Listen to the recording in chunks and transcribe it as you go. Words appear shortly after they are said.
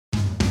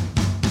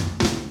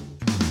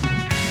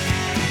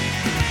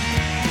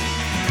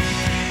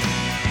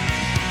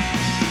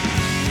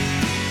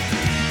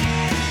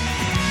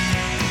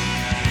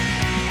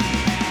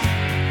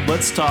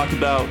Let's talk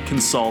about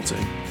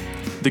consulting.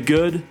 The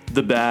good,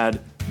 the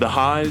bad, the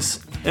highs,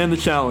 and the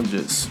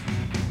challenges.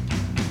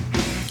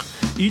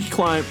 Each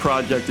client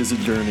project is a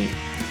journey.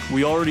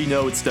 We already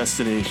know its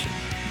destination.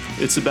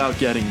 It's about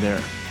getting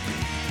there.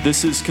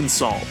 This is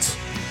Consult.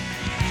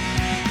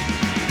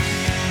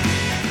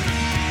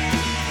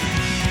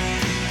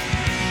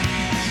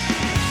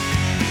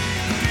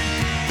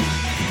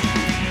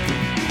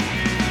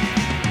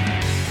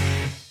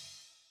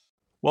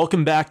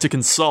 Welcome back to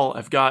Consult.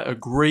 I've got a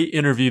great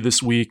interview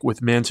this week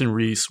with Manton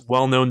Reece,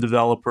 well-known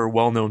developer,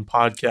 well-known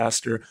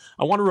podcaster.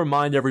 I want to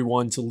remind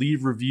everyone to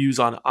leave reviews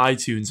on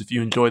iTunes if you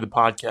enjoy the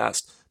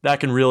podcast. That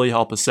can really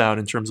help us out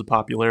in terms of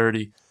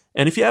popularity.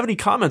 And if you have any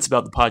comments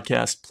about the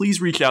podcast, please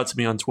reach out to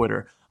me on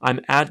Twitter. I'm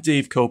at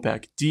Dave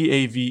Kopec,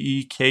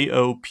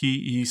 DaveKopec.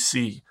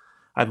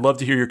 I'd love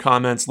to hear your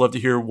comments, love to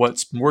hear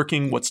what's been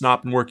working, what's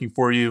not been working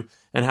for you,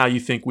 and how you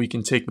think we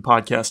can take the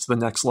podcast to the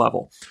next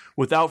level.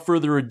 Without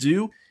further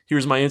ado,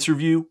 here's my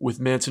interview with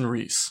Manton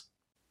Reece.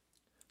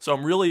 So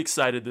I'm really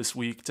excited this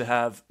week to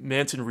have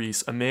Manton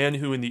Reece, a man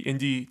who in the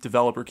indie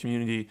developer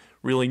community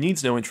really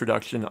needs no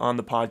introduction, on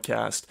the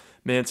podcast.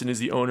 Manton is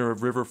the owner of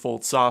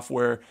Riverfold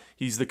Software.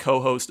 He's the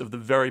co-host of the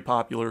very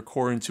popular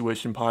Core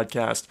Intuition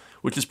podcast,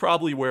 which is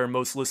probably where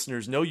most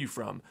listeners know you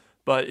from.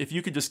 But if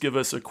you could just give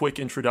us a quick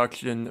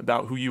introduction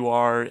about who you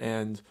are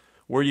and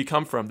where you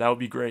come from, that would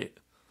be great.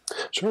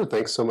 Sure.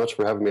 Thanks so much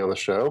for having me on the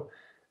show.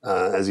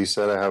 As you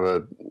said, I have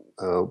a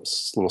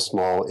little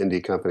small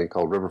indie company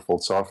called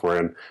Riverfold Software,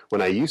 and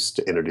when I used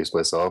to introduce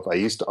myself, I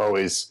used to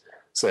always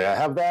say I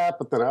have that,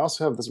 but then I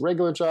also have this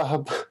regular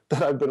job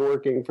that I've been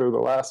working for the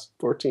last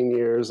 14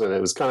 years, and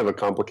it was kind of a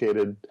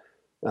complicated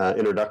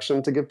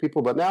introduction to give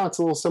people, but now it's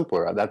a little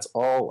simpler. That's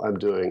all I'm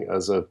doing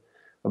as of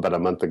about a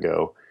month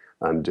ago.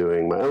 I'm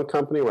doing my own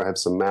company where I have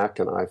some Mac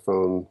and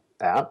iPhone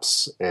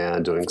apps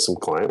and doing some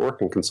client work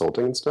and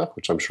consulting and stuff,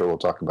 which I'm sure we'll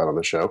talk about on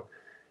the show.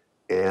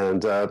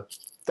 And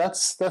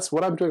that's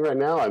what I'm doing right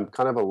now. I'm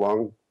kind of a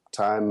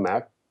long-time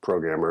Mac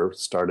programmer.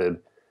 Started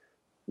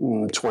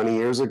 20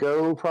 years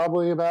ago,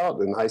 probably about,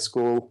 in high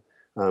school,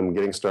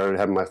 getting started,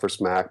 having my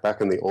first Mac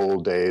back in the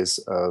old days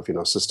of,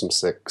 System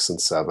 6 and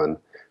 7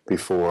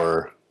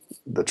 before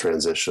the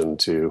transition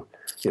to,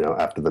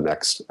 after the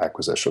next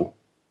acquisition.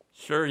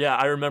 Sure, yeah,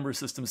 I remember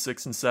System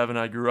 6 and 7.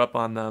 I grew up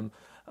on them.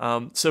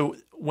 So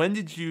when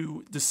did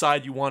you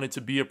decide you wanted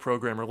to be a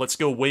programmer? Let's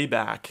go way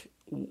back.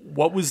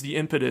 What was the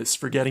impetus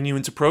for getting you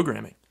into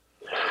programming?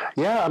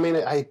 Yeah, I mean,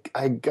 I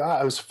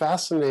was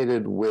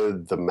fascinated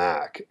with the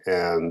Mac,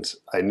 and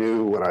I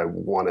knew when I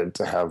wanted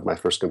to have my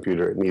first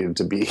computer, it needed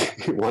to be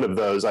one of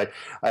those. I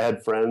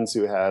had friends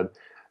who had,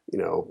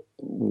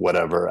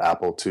 whatever,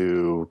 Apple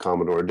II,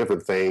 Commodore,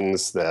 different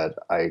things that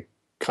I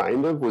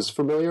kind of was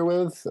familiar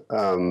with,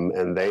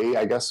 and they,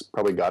 I guess,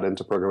 probably got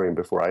into programming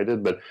before I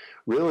did. But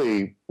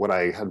really, when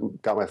I had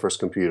got my first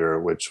computer,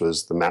 which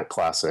was the Mac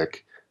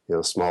Classic,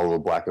 small little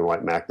black and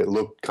white Mac that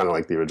looked kind of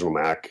like the original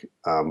Mac.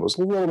 It was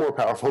a little more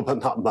powerful, but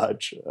not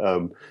much.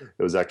 It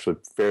was actually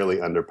fairly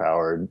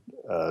underpowered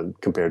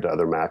compared to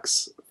other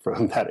Macs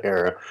from that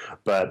era.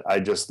 But I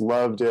just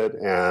loved it,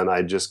 and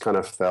I just kind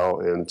of fell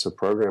into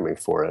programming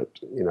for it.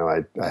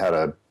 I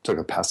took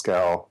a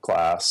Pascal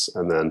class,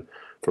 and then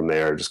from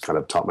there just kind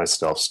of taught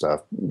myself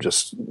stuff.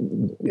 Just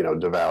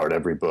devoured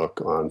every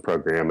book on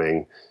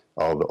programming,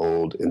 all the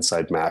old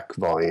Inside Mac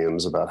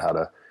volumes about how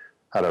to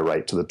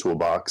write to the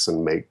toolbox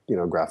and make,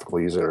 graphical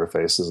user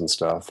interfaces and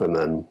stuff. And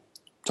then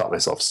taught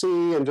myself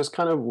C and just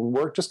kind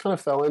of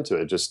fell into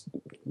it. Just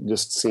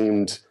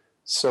seemed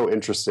so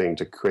interesting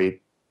to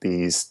create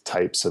these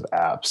types of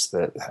apps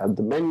that had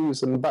the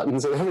menus and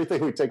buttons and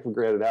everything we take for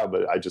granted now.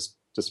 But I just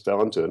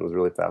fell into it and was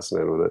really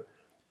fascinated with it.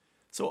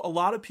 So a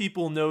lot of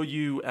people know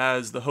you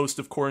as the host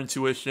of Core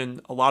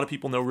Intuition. A lot of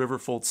people know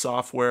Riverfold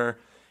Software.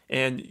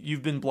 And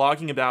you've been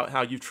blogging about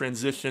how you've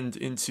transitioned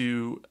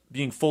into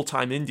being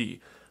full-time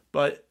indie.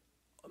 But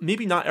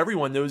maybe not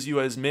everyone knows you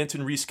as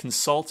Manton Reece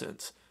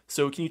Consultant.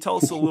 So can you tell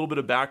us a little bit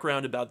of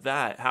background about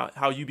that,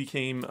 how you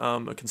became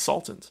a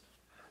consultant?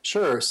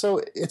 Sure.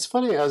 So it's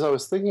funny, as I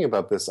was thinking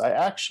about this, I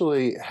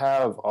actually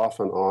have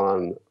off and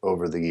on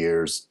over the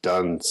years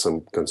done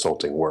some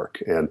consulting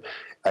work. And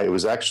it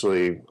was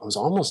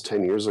almost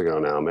 10 years ago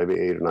now, maybe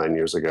 8 or 9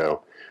 years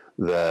ago,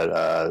 that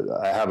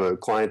I have a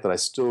client that I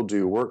still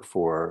do work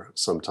for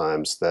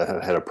sometimes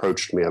that had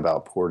approached me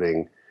about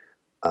porting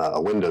a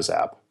Windows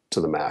app to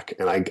the Mac.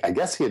 And I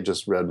guess he had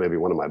just read maybe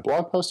one of my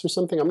blog posts or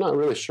something. I'm not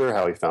really sure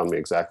how he found me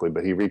exactly,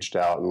 but he reached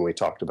out and we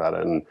talked about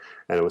it, and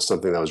it was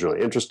something that I was really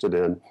interested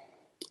in,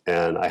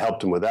 and I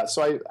helped him with that.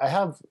 So I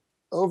have,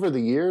 over the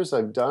years,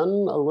 I've done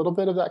a little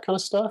bit of that kind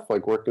of stuff,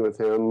 like working with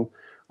him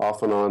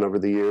off and on over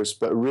the years,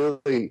 but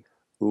really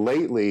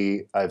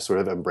lately I've sort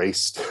of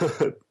embraced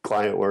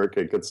client work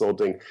and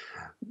consulting,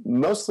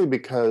 mostly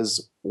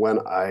because when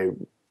I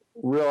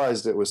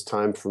realized it was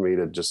time for me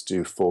to just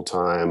do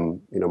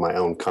full-time, my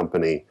own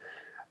company,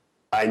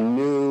 I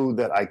knew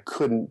that I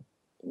couldn't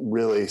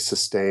really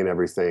sustain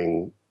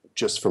everything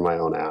just for my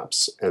own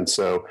apps. And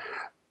so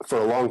for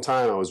a long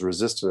time, I was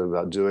resistant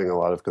about doing a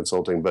lot of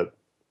consulting, but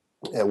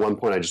at one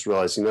point I just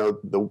realized,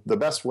 the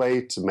best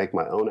way to make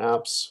my own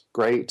apps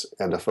great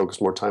and to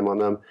focus more time on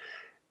them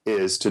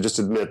is to just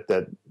admit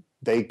that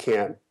they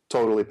can't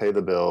totally pay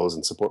the bills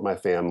and support my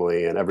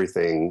family and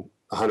everything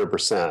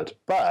 100%,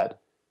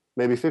 but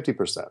maybe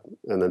 50%,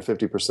 and then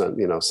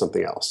 50%,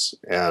 something else,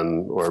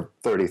 or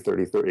 30,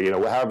 30, 30,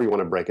 however you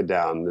want to break it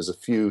down. There's a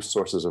few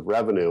sources of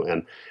revenue,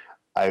 and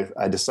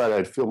I decided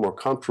I'd feel more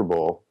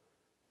comfortable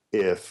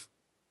if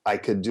I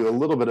could do a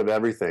little bit of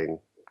everything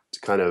to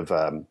kind of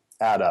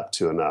add up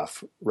to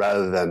enough,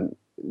 rather than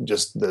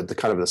just the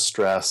kind of the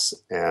stress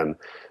and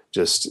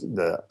just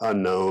the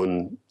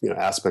unknown,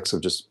 aspects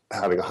of just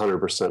having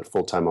 100%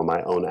 full time on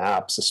my own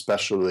apps,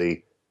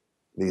 especially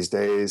these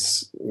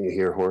days. You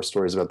hear horror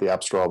stories about the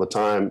App Store all the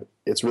time.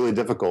 It's really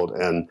difficult,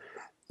 and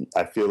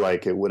I feel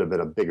like it would have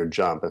been a bigger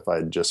jump if I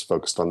had just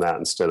focused on that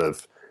instead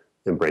of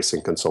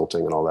embracing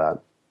consulting and all that.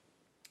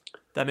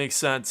 That makes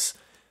sense.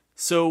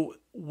 So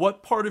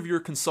what part of your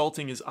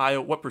consulting is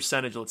what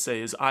percentage, let's say,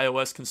 is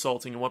iOS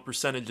consulting, and what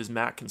percentage is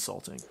Mac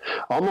consulting?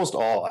 Almost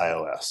all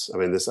iOS. I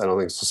mean, I don't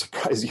think this will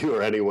surprise you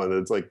or anyone.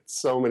 It's like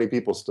so many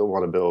people still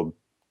want to build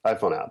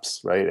iPhone apps,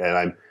 right?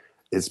 And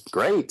it's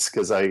great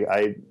because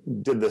I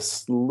did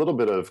this little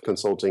bit of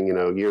consulting,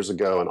 years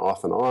ago, and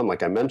off and on,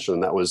 like I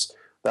mentioned, that was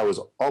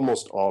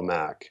almost all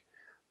Mac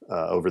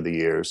over the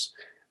years.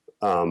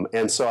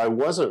 And so I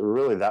wasn't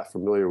really that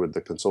familiar with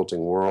the consulting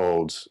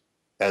world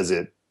as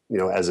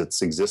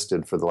it's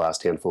existed for the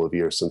last handful of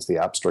years since the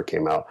App Store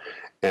came out.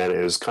 And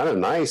it was kind of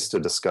nice to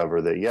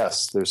discover that,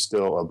 yes, there's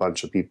still a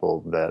bunch of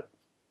people that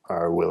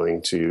are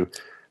willing to,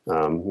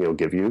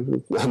 give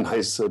you a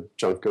nice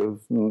chunk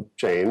of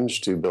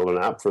change to build an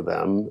app for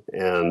them.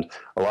 And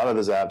a lot of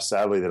those apps,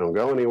 sadly, they don't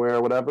go anywhere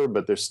or whatever,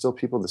 but there's still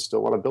people that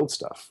still want to build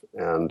stuff.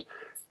 And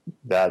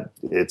I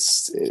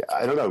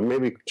don't know,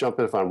 maybe jump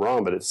in if I'm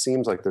wrong, but it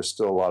seems like there's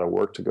still a lot of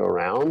work to go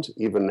around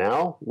even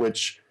now,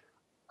 which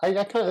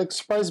I kind of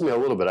surprised me a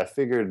little bit. I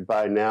figured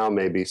by now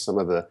maybe some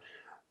of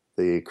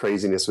the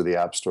craziness with the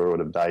App Store would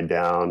have died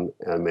down,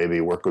 and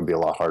maybe work would be a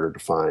lot harder to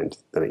find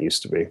than it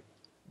used to be.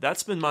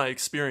 That's been my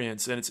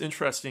experience, and it's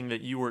interesting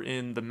that you were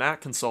in the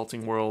Mac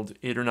consulting world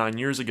 8 or 9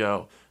 years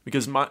ago,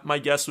 because my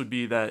guess would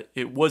be that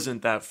it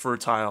wasn't that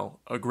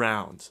fertile a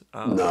ground.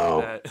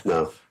 No.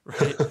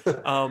 Right?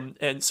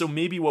 And so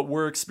maybe what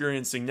we're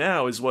experiencing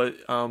now is what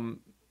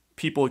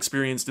people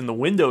experienced in the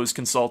Windows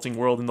consulting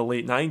world in the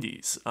late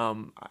 90s.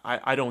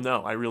 I don't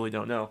know. I really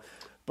don't know.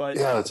 But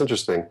yeah, that's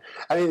interesting.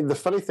 I mean, the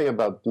funny thing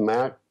about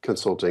Mac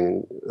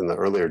consulting in the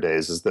earlier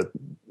days is that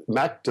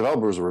Mac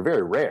developers were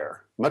very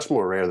rare, much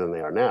more rare than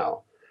they are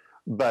now.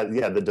 But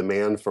yeah, the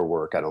demand for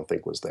work, I don't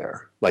think, was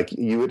there. Like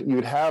you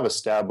would have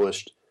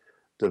established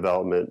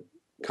development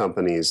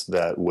companies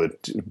that would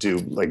do,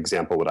 like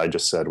example, what I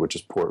just said, which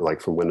is port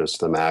like from Windows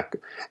to the Mac,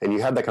 and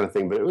you had that kind of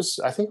thing. But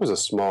I think it was a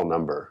small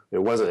number. It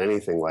wasn't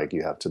anything like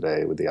you have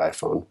today with the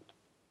iPhone.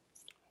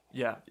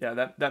 Yeah,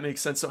 that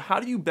makes sense. So how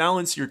do you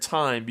balance your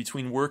time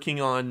between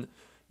working on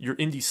your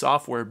indie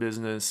software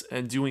business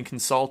and doing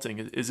consulting?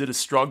 Is it a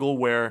struggle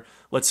where,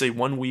 let's say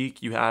 1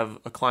 week you have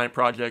a client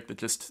project that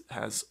just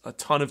has a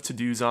ton of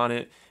to-dos on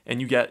it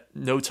and you get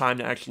no time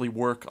to actually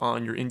work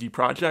on your indie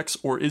projects?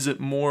 Or is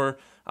it more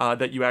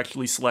that you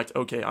actually select,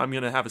 okay, I'm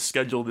going to have a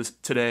schedule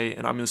today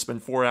and I'm going to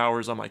spend 4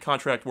 hours on my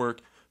contract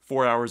work,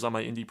 4 hours on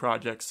my indie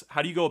projects?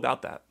 How do you go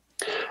about that?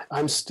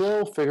 I'm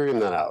still figuring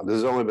that out.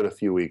 There's only been a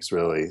few weeks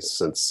really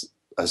since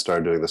I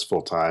started doing this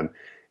full time,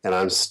 and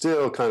I'm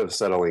still kind of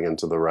settling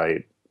into the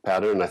right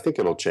pattern. I think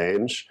it'll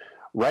change.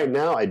 Right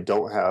now, I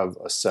don't have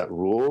a set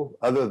rule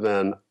other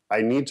than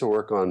I need to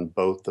work on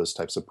both those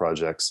types of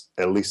projects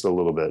at least a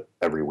little bit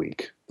every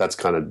week. That's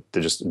kind of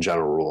just a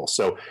general rule.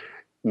 So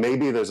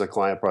maybe there's a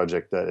client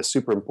project that is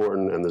super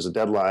important and there's a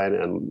deadline,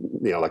 and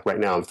like right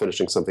now I'm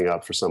finishing something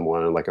up for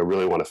someone and like I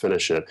really want to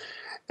finish it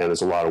and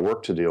there's a lot of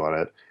work to do on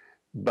it,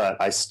 but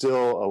I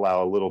still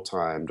allow a little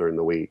time during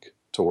the week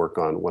to work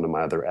on one of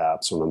my other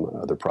apps, one of my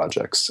other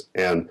projects.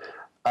 And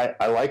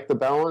I like the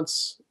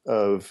balance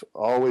of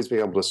always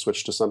being able to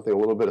switch to something a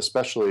little bit,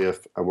 especially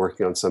if I'm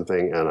working on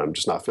something and I'm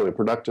just not feeling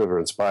productive or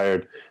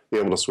inspired, be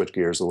able to switch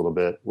gears a little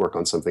bit, work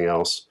on something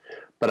else.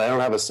 But I don't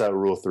have a set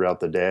rule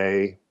throughout the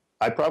day.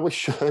 I probably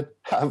should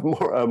have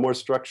more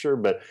structure,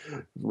 but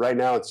right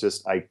now it's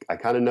just I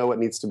kind of know what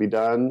needs to be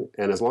done.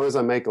 And as long as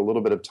I make a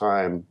little bit of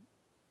time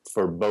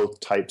for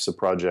both types of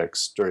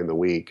projects during the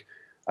week,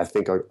 I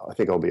think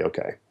I'll be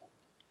okay.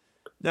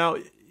 Now,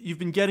 you've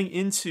been getting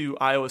into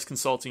iOS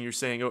consulting, you're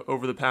saying,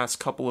 over the past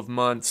couple of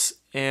months,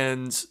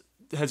 and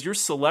has your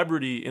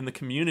celebrity in the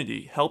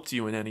community helped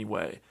you in any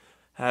way?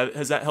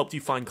 Has that helped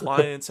you find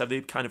clients? Have they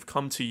kind of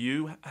come to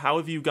you? How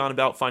have you gone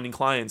about finding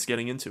clients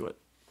getting into it?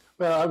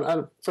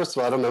 Well, first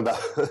of all, I don't know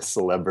about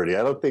celebrity.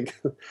 I don't think,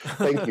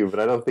 thank you, but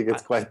I don't think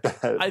it's quite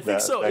that. I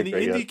think so. In the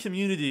indie yet.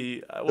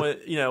 Community,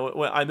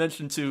 when I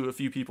mentioned to a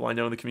few people I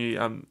know in the community,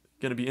 I'm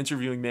going to be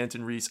interviewing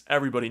Manton Reece.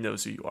 Everybody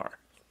knows who you are.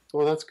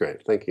 Well, that's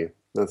great. Thank you.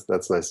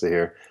 That's nice to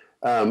hear.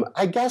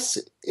 I guess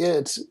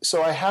the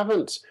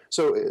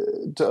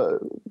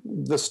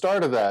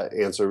start of that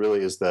answer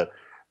really is that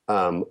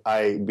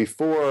I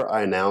before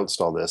I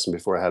announced all this, and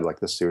before I had like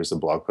this series of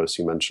blog posts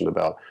you mentioned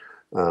about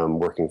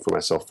working for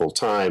myself full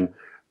time,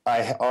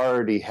 I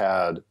already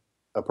had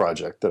a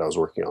project that I was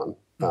working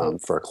on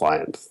for a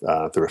client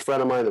through a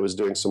friend of mine that was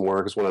doing some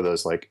work. It's one of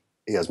those like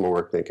he has more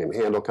work than he can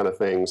handle kind of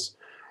things,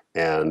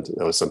 and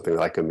it was something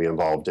that I could be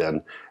involved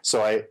in.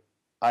 So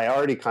I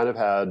already kind of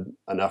had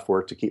enough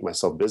work to keep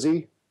myself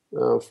busy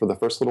for the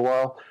first little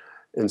while.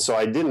 And so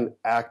I didn't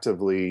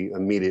actively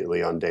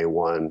immediately on day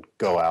one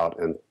go out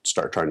and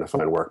start trying to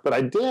find work. But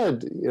I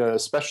did,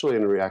 especially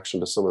in reaction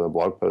to some of the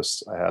blog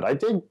posts I had, I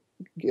did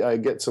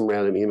get some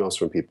random emails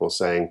from people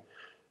saying,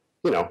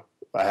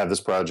 I have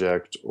this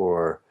project,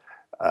 or,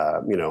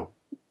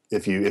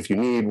 if you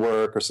need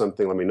work or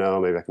something, let me know.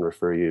 Maybe I can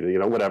refer you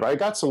to, whatever. I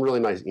got some really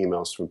nice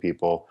emails from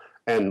people.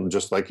 And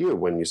just like you,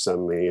 when you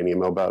send me an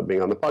email about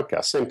being on the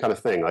podcast, same kind of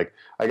thing. Like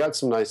I got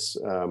some nice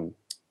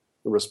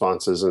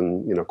responses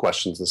and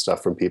questions and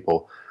stuff from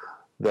people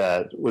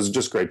that was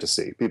just great to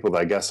see. People that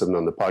I guess have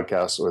known the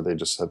podcast or they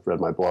just have read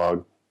my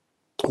blog.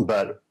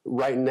 But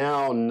right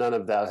now, none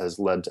of that has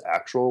led to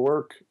actual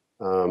work.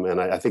 And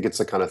I think it's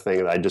the kind of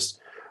thing that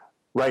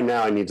right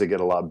now I need to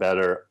get a lot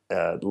better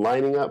at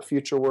lining up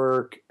future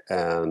work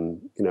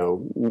and,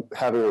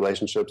 having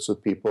relationships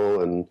with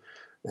people and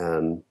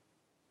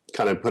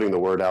kind of putting the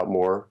word out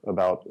more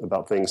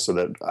about things, so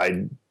that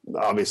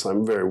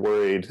I'm very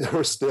worried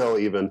or still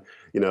even,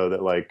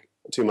 that like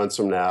 2 months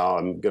from now,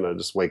 I'm going to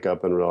just wake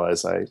up and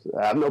realize I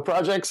have no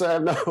projects, I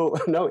have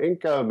no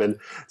income. And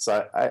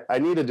so I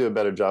need to do a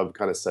better job of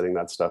kind of setting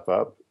that stuff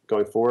up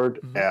going forward.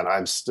 Mm-hmm. And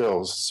I'm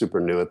still super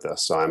new at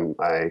this. So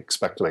I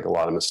expect to make a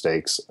lot of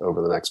mistakes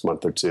over the next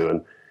month or two.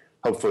 And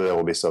hopefully they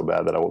won't be so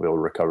bad that I won't be able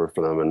to recover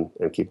from them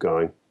and keep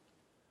going.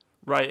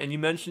 Right. And you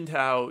mentioned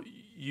how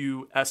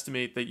you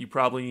estimate that you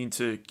probably need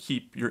to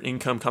keep your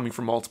income coming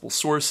from multiple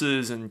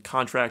sources, and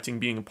contracting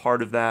being a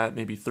part of that,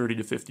 maybe 30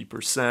 to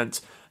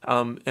 50%.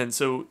 And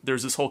so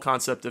there's this whole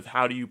concept of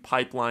how do you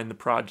pipeline the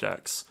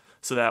projects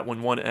so that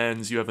when one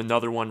ends, you have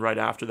another one right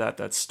after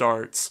that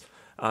starts.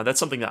 That's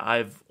something that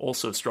I've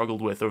also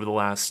struggled with over the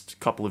last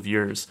couple of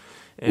years.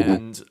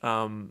 And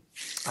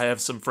I have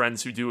some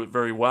friends who do it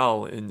very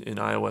well in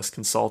iOS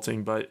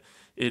consulting, but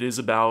it is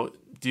about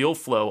deal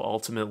flow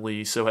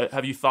ultimately. So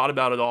have you thought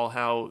about at all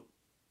how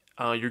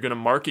you're going to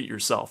market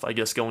yourself, I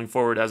guess, going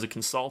forward as a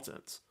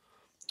consultant?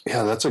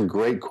 Yeah, that's a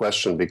great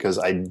question, because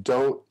I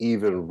don't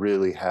even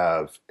really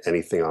have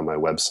anything on my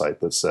website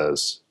that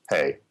says,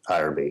 hey,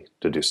 hire me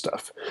to do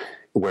stuff.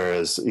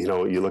 Whereas,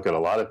 you look at a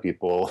lot of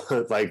people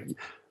like,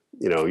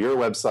 your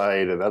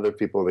website and other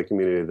people in the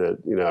community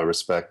that, I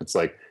respect, it's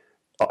like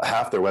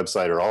half their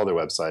website or all their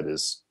website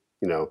is,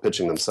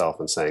 pitching themselves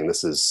and saying,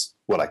 this is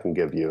what I can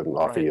give you and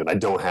offer you. And I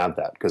don't have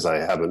that because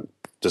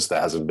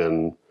that hasn't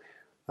been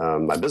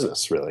my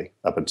business really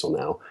up until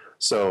now.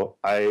 So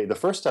the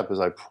first step is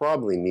I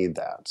probably need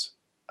that.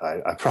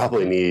 I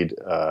probably need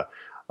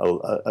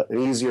an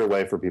easier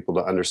way for people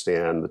to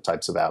understand the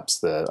types of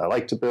apps that I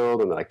like to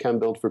build and that I can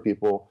build for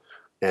people,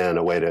 and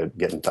a way to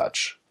get in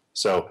touch.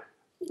 So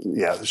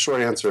yeah, the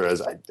short answer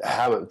is I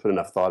haven't put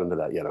enough thought into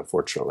that yet,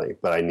 unfortunately,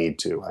 but I need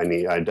to.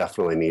 I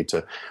definitely need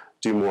to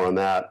do more on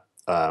that.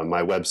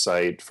 My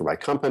website for my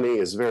company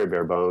is very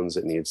bare bones.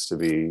 It needs to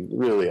be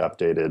really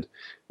updated,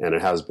 and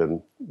it has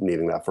been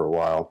needing that for a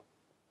while.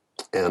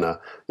 And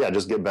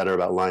just get better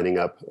about lining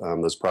up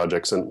those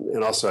projects.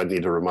 And also I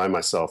need to remind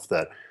myself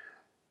that,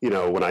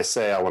 when I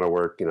say I want to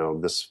work,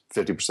 this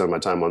 50% of my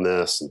time on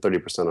this and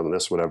 30% on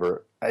this,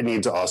 whatever, I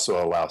need to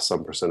also allow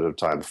some percentage of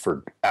time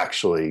for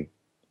actually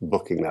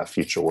booking that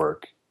future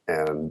work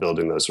and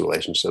building those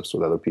relationships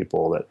with other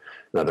people and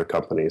other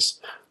companies.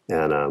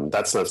 And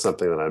that's not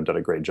something that I've done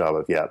a great job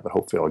of yet, but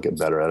hopefully I'll get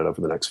better at it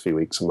over the next few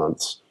weeks and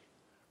months.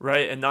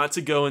 Right, and not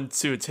to go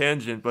into a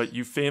tangent, but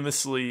you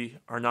famously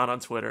are not on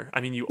Twitter. I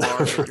mean, you are,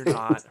 but you're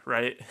not,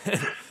 right?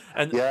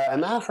 and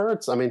that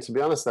hurts. I mean, to be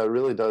honest, that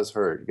really does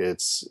hurt.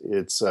 It's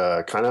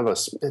kind of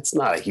it's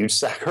not a huge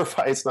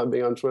sacrifice not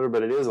being on Twitter,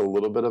 but it is a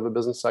little bit of a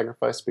business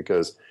sacrifice,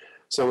 because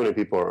so many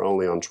people are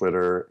only on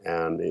Twitter,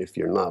 and if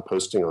you're not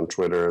posting on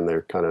Twitter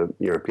and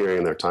you're appearing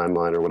in their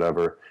timeline or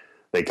whatever,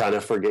 they kind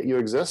of forget you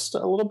exist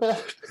a little bit.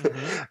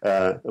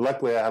 Mm-hmm.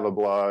 Luckily, I have a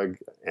blog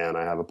and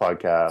I have a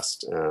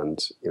podcast,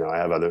 and I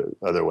have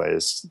other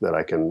ways that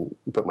I can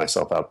put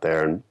myself out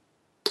there and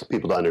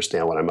people to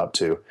understand what I'm up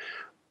to.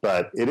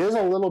 But it is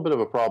a little bit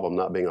of a problem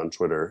not being on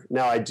Twitter.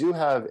 Now, I do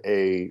have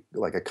a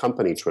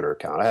company Twitter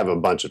account. I have a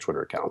bunch of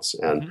Twitter accounts,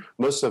 and mm-hmm.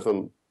 most of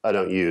them I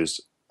don't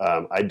use.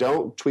 I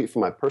don't tweet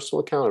from my personal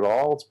account at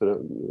all. It's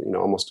been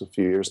almost a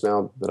few years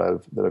now that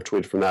I've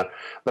tweeted from that.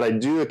 But I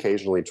do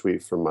occasionally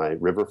tweet from my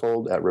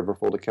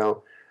Riverfold account.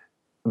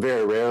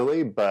 Very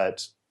rarely,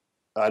 but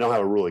I don't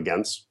have a rule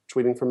against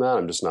tweeting from that.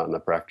 I'm just not in the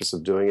practice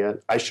of doing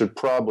it. I should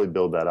probably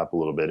build that up a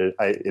little bit.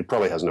 It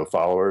probably has no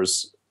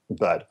followers,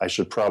 but I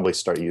should probably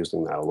start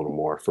using that a little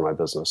more for my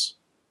business.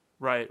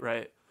 Right.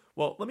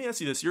 Well, let me ask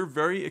you this. You're a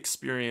very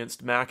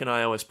experienced Mac and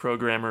iOS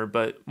programmer,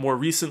 but more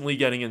recently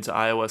getting into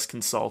iOS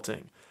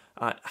consulting.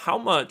 How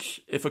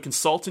much, if a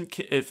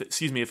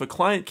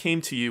client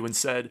came to you and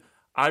said,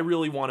 I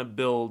really want to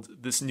build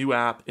this new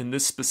app in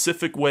this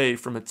specific way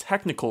from a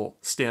technical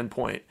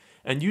standpoint,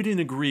 and you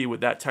didn't agree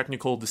with that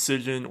technical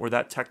decision or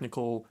that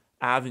technical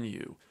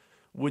avenue,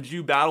 would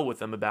you battle with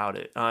them about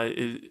it?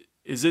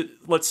 Is it,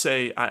 let's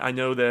say, I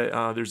know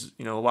that there's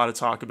a lot of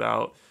talk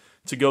about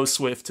to go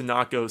Swift, to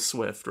not go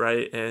Swift,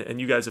 right? And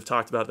you guys have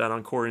talked about that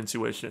on Core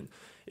Intuition.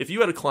 If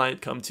you had a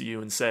client come to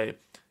you and say,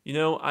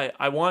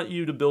 I want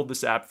you to build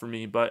this app for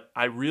me, but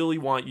I really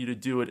want you to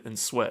do it in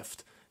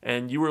Swift.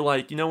 And you were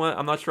like, you know what,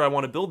 I'm not sure I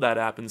want to build that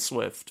app in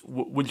Swift.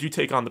 Would you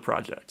take on the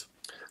project?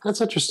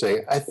 That's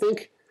interesting. I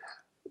think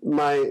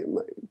my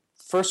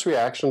first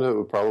reaction to it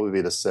would probably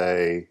be to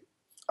say,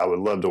 I would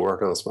love to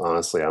work on this, but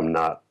honestly, I'm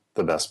not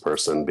the best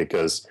person,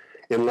 because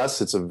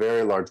unless it's a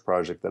very large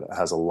project that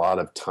has a lot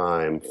of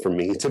time for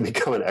me to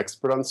become an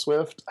expert on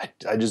Swift,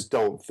 I just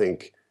don't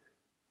think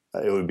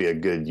it would be a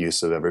good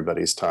use of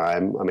everybody's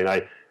time. I mean,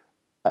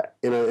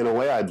 in a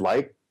way, I'd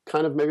like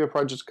kind of maybe a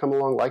project to come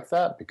along like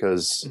that,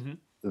 because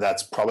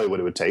that's probably what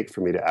it would take for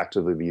me to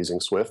actively be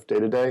using Swift day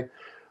to day.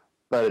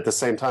 But at the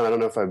same time, I don't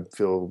know if I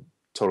feel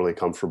totally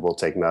comfortable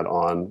taking that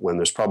on when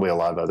there's probably a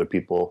lot of other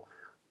people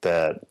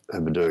that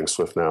have been doing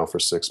Swift now for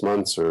 6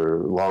 months or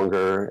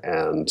longer,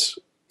 and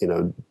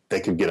they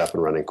could get up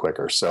and running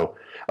quicker. So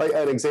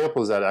an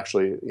example is that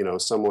actually,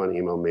 someone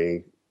emailed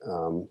me,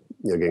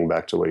 getting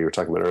back to what you were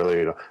talking about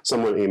earlier,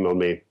 someone emailed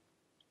me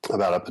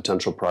about a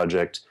potential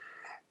project,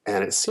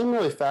 and it seemed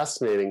really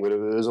fascinating, but it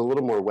was a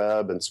little more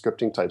web and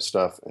scripting type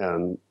stuff,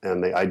 and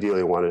they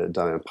ideally wanted it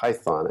done in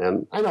Python.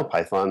 And I know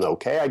Python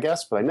okay, I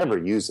guess, but I never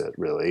use it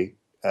really.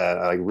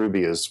 Like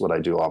Ruby is what I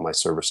do all my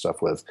server stuff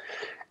with.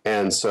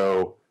 And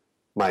so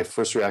my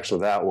first reaction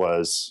to that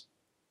was,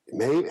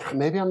 maybe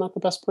I'm not the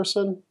best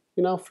person,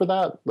 for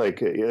that. Like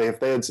if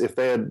they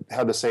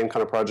had the same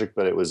kind of project,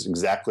 but it was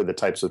exactly the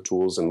types of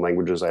tools and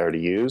languages I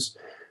already use,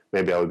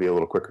 maybe I would be a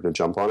little quicker to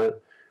jump on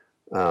it.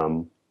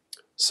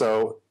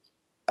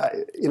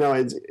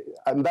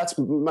 That's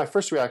my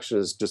first reaction,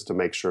 is just to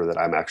make sure that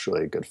I'm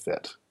actually a good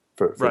fit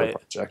for the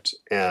project.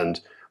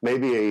 And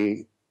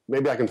maybe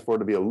I can afford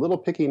to be a little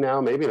picky now.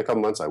 Maybe in a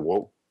couple months I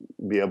won't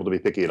be able to be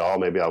picky at all.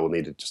 Maybe I will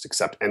need to just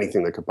accept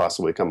anything that could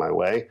possibly come my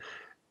way.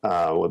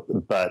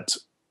 But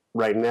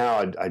right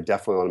now, I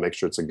definitely want to make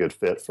sure it's a good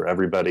fit for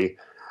everybody.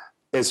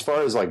 As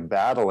far as like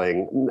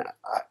battling,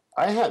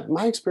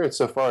 my experience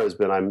so far has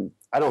been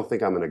I don't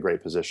think I'm in a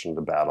great position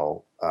to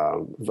battle.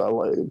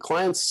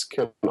 Clients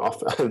can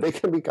often they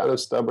can be kind of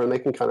stubborn. They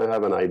can kind of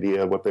have an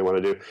idea of what they want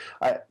to do.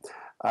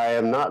 I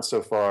have not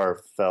so far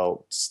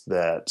felt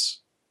that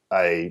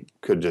I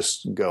could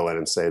just go in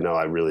and say, no,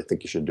 I really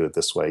think you should do it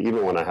this way,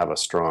 even when I have a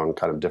strong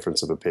kind of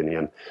difference of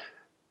opinion.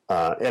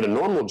 At a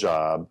normal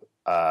job,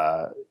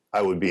 I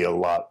would be a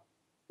lot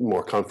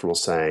more comfortable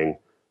saying,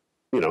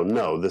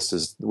 no,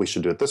 we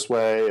should do it this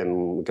way,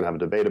 and we can have a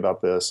debate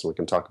about this, and we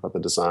can talk about the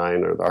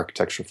design or the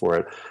architecture for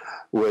it.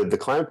 With the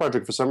client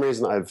project, for some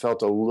reason, I've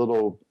felt a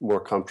little more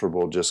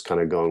comfortable just kind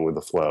of going with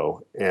the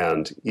flow.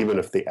 And even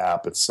if the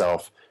app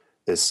itself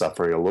is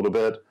suffering a little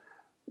bit,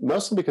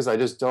 mostly because I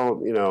just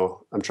don't,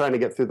 I'm trying to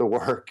get through the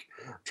work,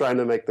 trying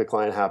to make the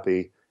client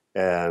happy.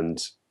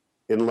 And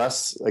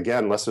unless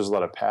there's a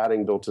lot of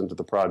padding built into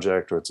the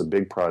project, or it's a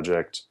big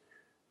project,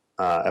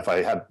 if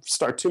I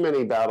start too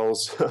many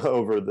battles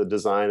over the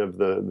design of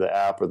the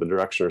app or the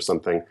direction or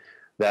something,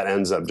 that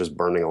ends up just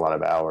burning a lot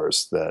of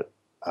hours that,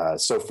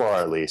 so far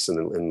at least in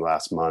the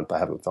last month, I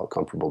haven't felt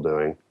comfortable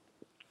doing.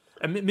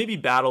 And maybe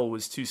battle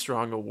was too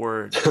strong a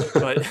word,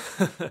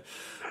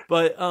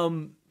 but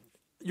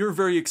you're a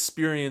very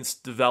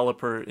experienced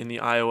developer in the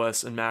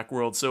iOS and Mac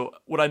world. So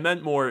what I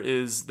meant more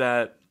is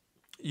that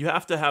you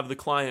have to have the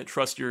client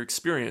trust your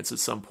experience at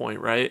some point,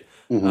 right?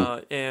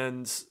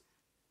 And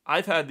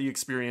I've had the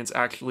experience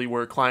actually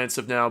where clients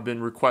have now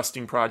been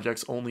requesting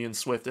projects only in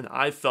Swift, and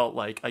I felt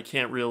like I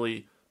can't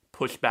really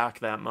push back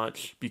that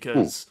much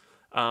because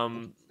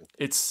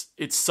it's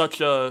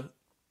such a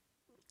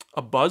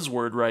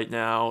buzzword right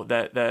now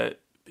that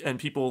and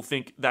people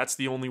think that's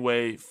the only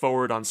way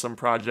forward on some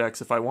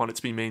projects if I want it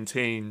to be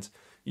maintained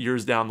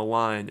years down the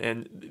line,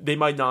 and they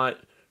might not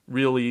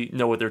really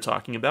know what they're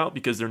talking about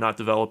because they're not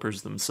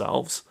developers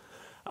themselves.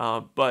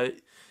 But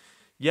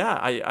yeah,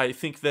 I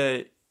think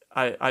that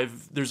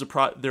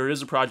there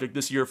is a project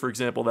this year, for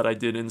example, that I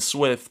did in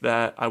Swift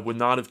that I would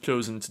not have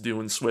chosen to do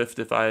in Swift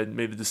if I had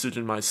made the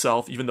decision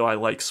myself, even though I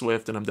like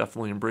Swift and I'm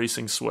definitely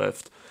embracing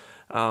Swift.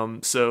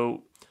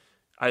 So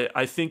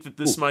I think that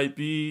this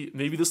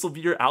maybe this will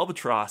be your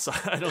albatross.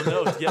 I don't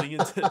know,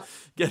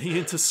 getting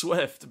into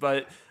Swift,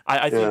 but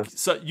I think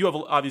so. You have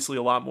obviously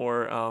a lot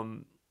more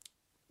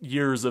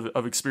years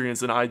of experience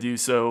than I do,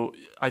 so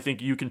I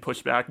think you can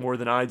push back more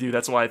than I do.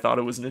 That's why I thought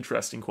it was an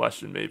interesting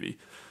question, maybe.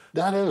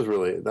 That is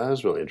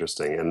really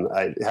interesting, and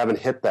I haven't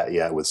hit that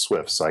yet with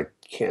Swift, so I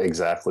can't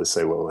exactly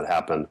say what would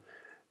happen.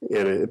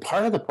 And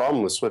part of the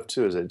problem with Swift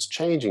too is it's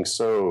changing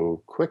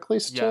so quickly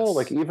still. Yes.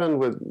 Like even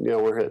with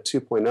we're at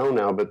 2.0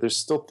 now, but there's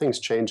still things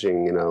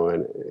changing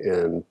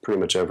in pretty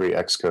much every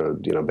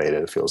Xcode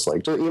beta. It feels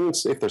like even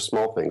if they're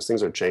small things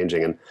are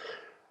changing, and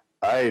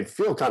I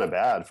feel kind of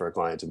bad for a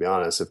client, to be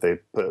honest, if they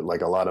put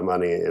like a lot of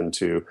money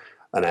into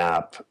an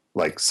app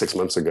like 6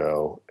 months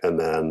ago, and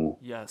then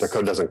their Yes.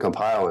 code doesn't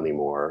compile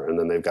anymore, and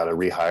then they've got to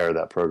rehire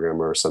that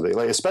programmer or something.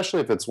 Like, especially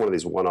if it's one of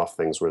these one-off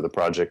things where the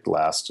project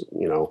lasts,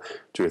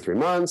 2 or 3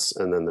 months,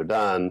 and then they're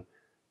done,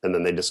 and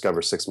then they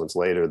discover 6 months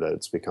later that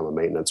it's become a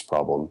maintenance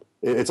problem.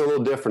 It's a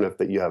little different if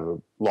that you have a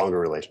longer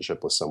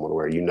relationship with someone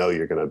where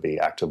you're going to be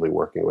actively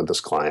working with this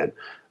client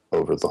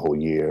over the whole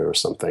year or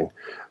something.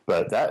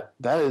 But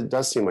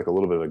does seem like a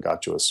little bit of a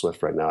gotcha with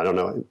Swift right now. I don't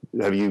know.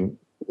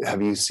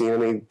 Have you seen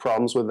any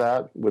problems with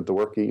that, with the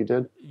work that you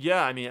did?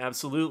 Yeah, I mean,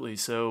 absolutely.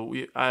 So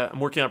I'm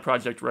working on a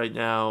project right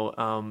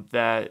now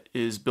that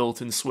is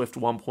built in Swift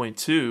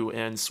 1.2,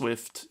 and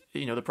Swift,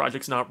 the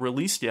project's not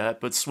released yet,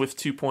 but Swift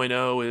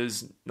 2.0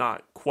 is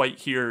not quite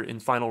here in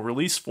final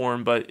release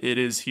form, but it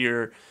is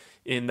here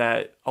in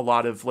that a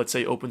lot of, let's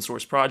say, open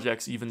source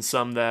projects, even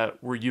some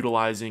that we're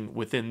utilizing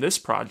within this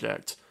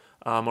project,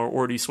 are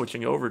already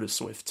switching over to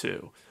Swift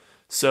 2.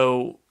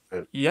 So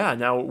yeah,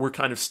 now we're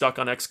kind of stuck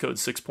on Xcode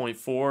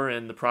 6.4,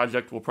 and the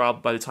project will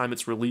probably, by the time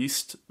it's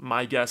released,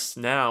 my guess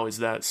now is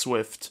that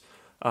Swift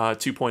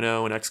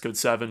 2.0 and Xcode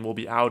 7 will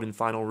be out in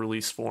final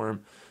release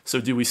form.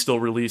 So do we still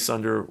release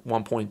under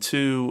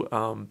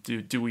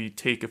 1.2? Do we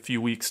take a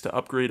few weeks to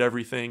upgrade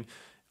everything?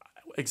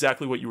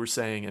 Exactly what you were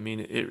saying. I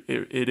mean,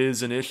 it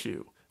is an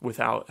issue with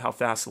how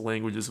fast the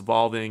language is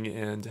evolving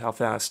and how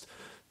fast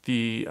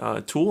the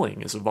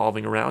tooling is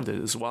evolving around it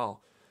as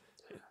well.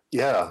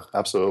 Yeah,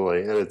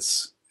 absolutely. And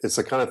it's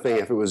the kind of thing,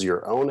 if it was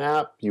your own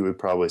app, you would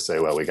probably say,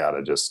 well, we got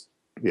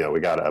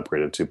to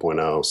upgrade to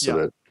 2.0 so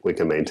that we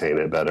can maintain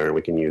it better and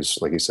we can use,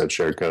 like you said,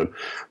 shared code.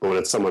 But when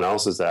it's someone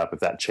else's app, if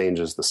that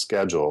changes the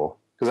schedule,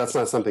 because that's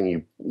not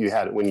something you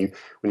had when you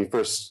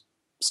first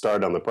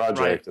started on the project,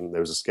 right, and there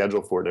was a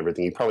schedule for it and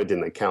everything, you probably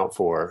didn't account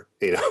for,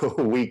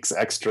 weeks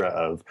extra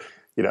of,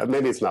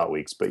 maybe it's not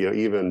weeks, but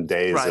even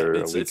days, right, or a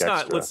week it's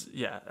extra.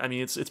 Not, I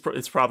mean,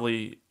 it's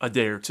probably a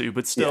day or two,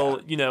 but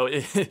still,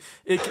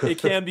 it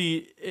can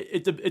be,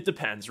 it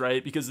depends,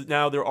 right? Because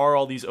now there are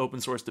all these open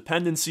source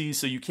dependencies,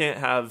 so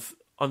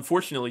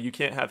unfortunately, you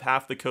can't have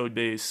half the code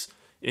base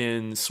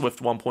in Swift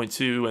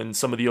 1.2 and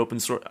some of the in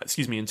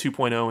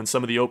 2.0 and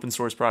some of the open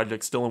source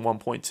projects still in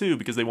 1.2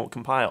 because they won't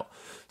compile.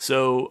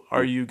 So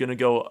are you going to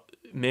go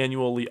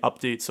manually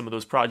update some of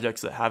those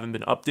projects that haven't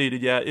been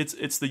updated yet?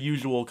 It's the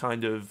usual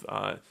kind of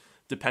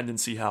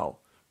dependency hell,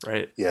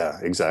 right? Yeah,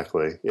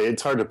 exactly.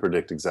 It's hard to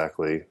predict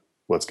exactly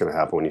what's going to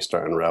happen when you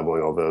start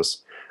unraveling all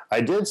those.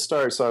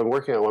 So I'm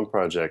working on one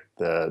project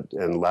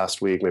and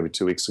last week, maybe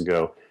 2 weeks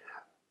ago,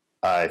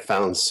 I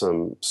found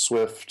some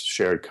Swift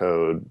shared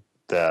code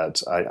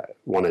that I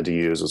wanted to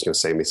use. It was going to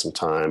save me some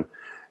time.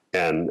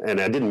 And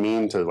I didn't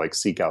mean to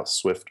seek out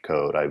Swift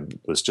code. I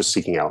was just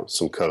seeking out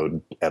some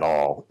code at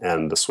all.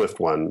 And the Swift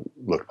one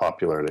looked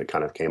popular and it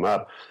kind of came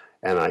up.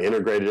 And I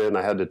integrated it, and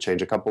I had to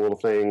change a couple little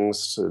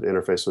things to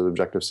interface with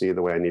Objective-C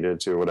the way I needed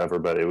to or whatever.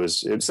 But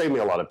it saved me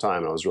a lot of time.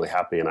 And I was really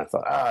happy. And I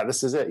thought,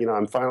 this is it.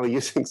 I'm finally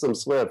using some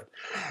Swift.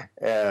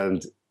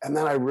 And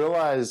then I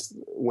realized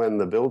when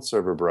the build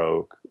server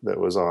broke that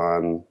was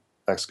on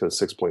Xcode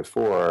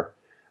 6.4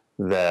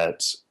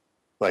 that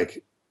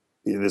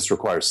this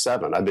requires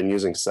 7. I've been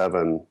using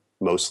 7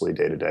 mostly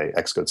day to day,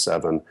 Xcode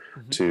 7,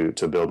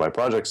 to build my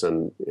projects,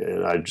 and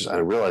I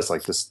realized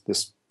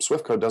this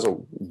Swift code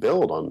doesn't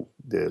build on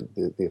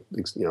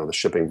the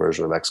shipping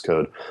version of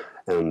Xcode,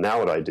 and now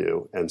what do I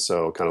do? And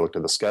so kind of looked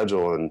at the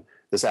schedule, and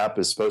this app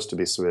is supposed to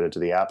be submitted to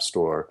the App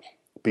Store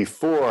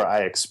before I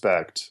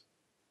expect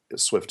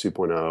Swift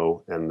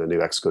 2.0 and the new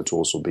Xcode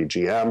tools will be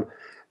GM.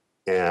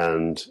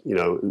 And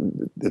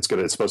it's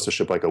supposed to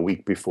ship a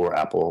week before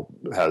Apple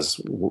has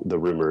the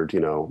rumored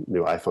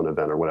new iPhone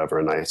event or whatever,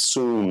 and I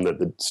assume that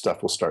the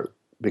stuff will start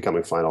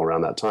becoming final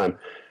around that time.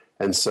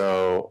 And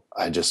so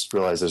I just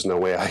realized there's no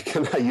way I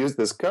can use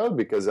this code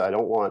because I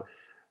don't want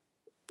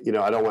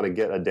to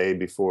get a day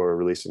before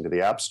releasing to the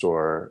App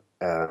Store,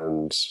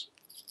 and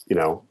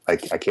I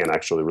can't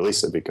actually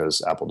release it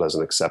because Apple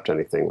doesn't accept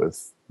anything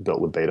built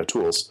with beta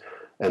tools,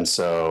 and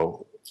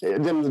so.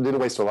 It didn't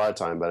waste a lot of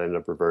time, but I ended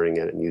up reverting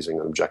it and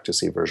using an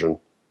Objective-C version,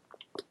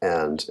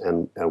 and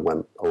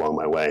went along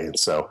my way. And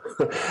so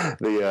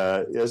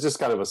it's just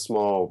kind of a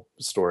small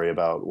story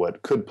about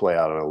what could play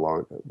out on a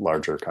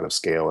larger kind of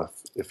scale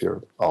if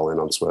you're all in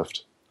on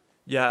Swift.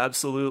 Yeah,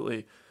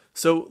 absolutely.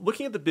 So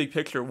looking at the big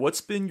picture,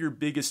 what's been your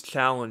biggest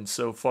challenge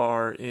so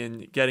far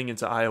in getting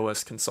into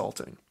iOS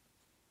consulting?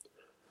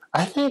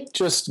 I think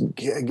just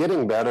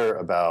getting better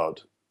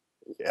about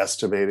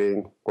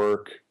estimating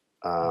work.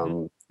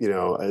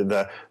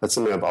 That's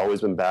something I've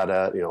always been bad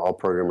at. All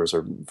programmers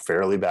are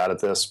fairly bad at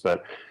this,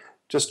 but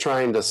just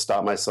trying to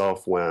stop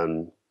myself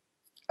when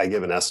I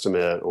give an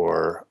estimate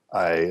or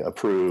I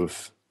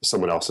approve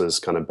someone else's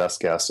kind of best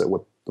guess at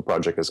what the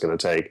project is going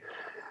to take.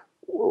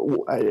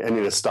 I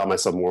need to stop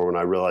myself more when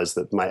I realize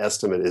that my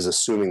estimate is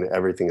assuming that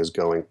everything is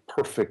going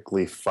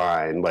perfectly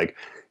fine.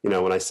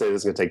 When I say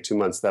this is going to take 2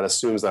 months, that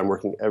assumes that I'm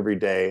working every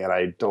day and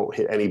I don't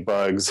hit any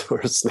bugs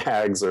or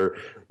snags or,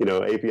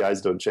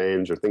 APIs don't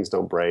change or things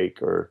don't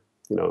break or,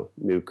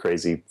 new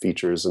crazy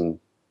features and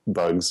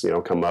bugs,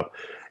 come up.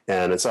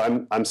 And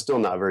so I'm still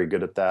not very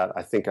good at that.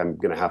 I think I'm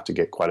going to have to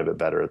get quite a bit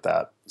better at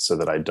that so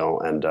that I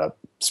don't end up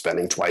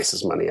spending twice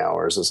as many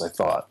hours as I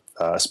thought.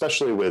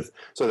 Especially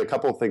so the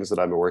couple of things that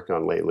I've been working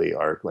on lately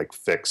are like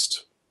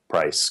fixed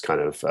price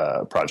kind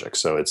of projects.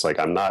 So it's like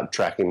I'm not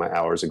tracking my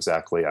hours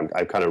exactly.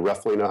 I kind of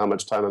roughly know how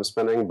much time I'm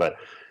spending, but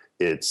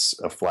it's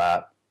a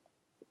flat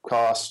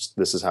cost.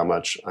 This is how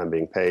much I'm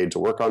being paid to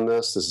work on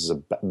this. This is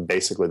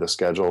basically the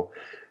schedule.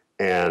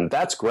 And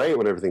that's great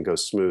when everything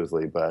goes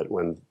smoothly, but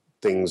when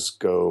things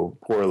go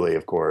poorly,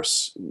 of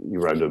course, you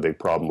run into a big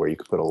problem where you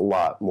could put a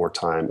lot more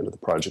time into the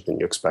project than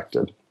you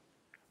expected.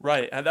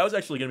 Right. And that was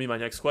actually going to be my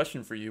next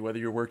question for you, whether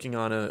you're working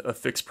on a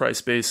fixed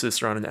price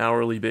basis or on an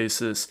hourly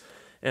basis.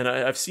 And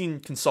I've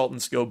seen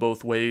consultants go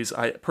both ways.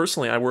 I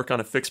work on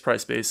a fixed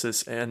price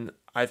basis, and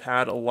I've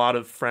had a lot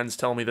of friends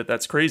tell me that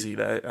that's crazy,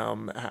 that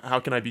how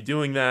can I be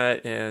doing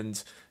that?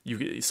 And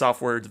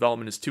software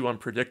development is too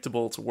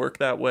unpredictable to work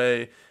that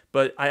way.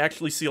 But I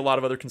actually see a lot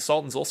of other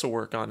consultants also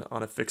work on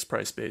a fixed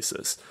price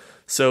basis.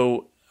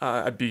 So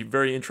I'd be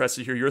very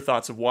interested to hear your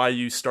thoughts of why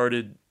you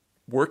started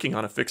working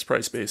on a fixed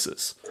price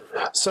basis.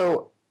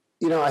 So,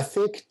 I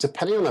think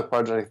depending on the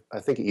project, I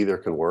think either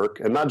can work,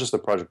 and not just the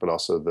project, but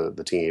also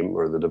the team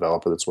or the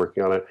developer that's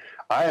working on it.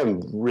 I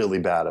am really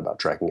bad about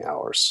tracking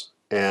hours.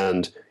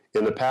 And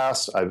in the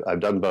past, I've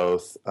done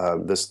both.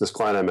 This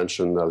client I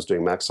mentioned that I was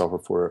doing Mac software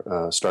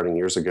for starting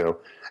years ago.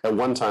 At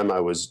one time, I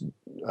was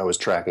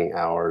tracking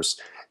hours,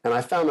 and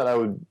I found that I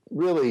would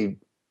really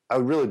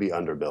be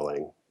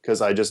underbilling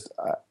because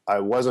I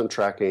wasn't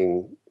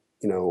tracking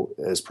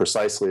as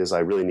precisely as I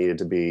really needed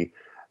to be.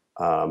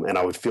 And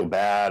I would feel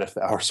bad if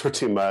the hours were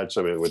too much.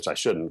 I mean, which I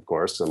shouldn't, of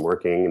course. I'm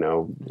working,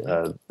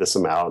 this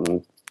amount,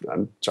 and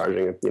I'm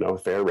charging, a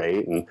fair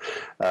rate. And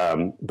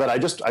but I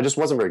just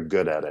wasn't very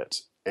good at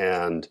it.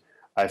 And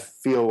I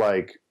feel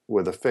like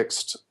with a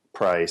fixed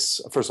price,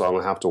 first of all, I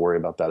don't have to worry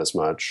about that as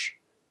much.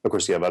 Of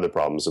course, you have other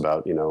problems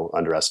about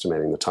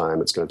underestimating the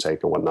time it's going to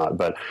take and whatnot.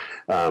 But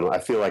I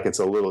feel like it's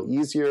a little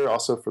easier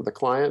also for the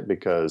client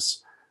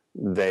because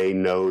they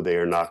know they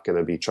are not going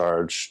to be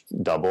charged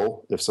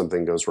double if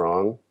something goes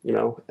wrong,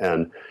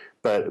 and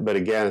but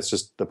again, it's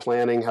just the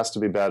planning has to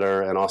be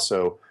better, and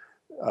also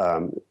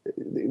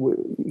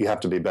you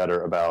have to be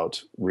better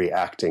about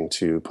reacting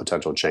to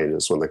potential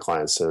changes when the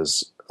client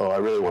says, oh, I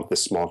really want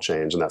this small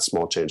change, and that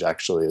small change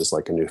actually is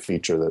like a new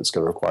feature that's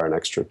going to require an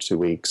extra 2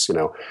 weeks,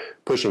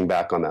 pushing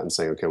back on that and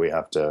saying, okay, we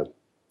have to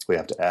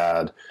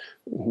add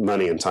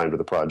money and time to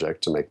the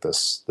project to make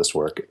this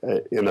work.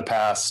 In the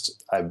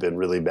past, I've been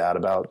really bad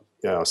about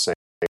saying,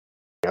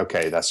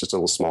 okay, that's just a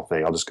little small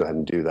thing, I'll just go ahead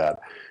and do that.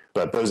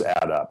 But those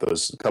add up.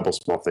 Those couple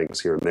small things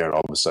here and there, and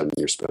all of a sudden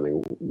you're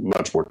spending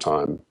much more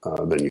time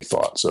than you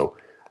thought. So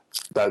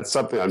that's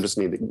something I just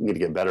need to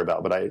get better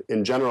about. But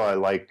in general, I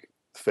like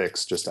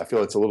fixed. I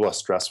feel it's a little less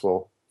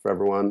stressful for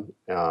everyone,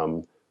 a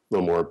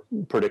little more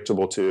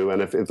predictable too.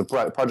 And if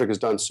the project is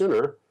done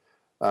sooner,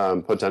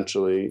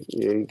 potentially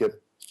you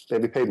get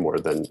maybe paid more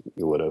than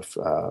you would have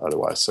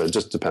otherwise. So it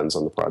just depends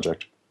on the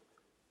project.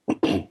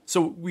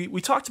 So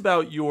we talked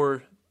about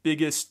your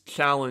biggest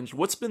challenge.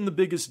 What's been the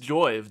biggest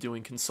joy of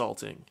doing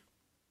consulting?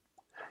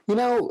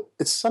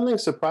 It's something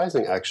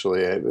surprising,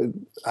 actually. I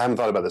haven't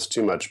thought about this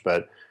too much,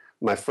 but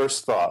my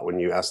first thought when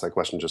you asked that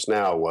question just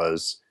now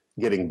was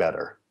getting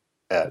better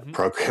at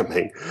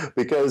programming,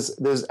 because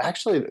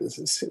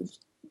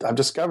I've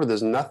discovered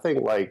there's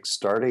nothing like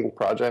starting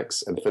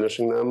projects and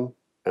finishing them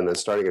and then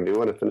starting a new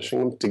one and finishing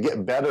them to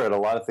get better at a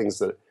lot of things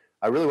that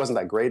I really wasn't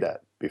that great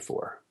at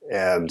before.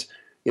 And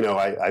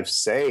I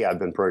say I've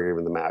been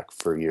programming the Mac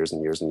for years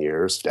and years and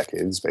years,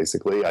 decades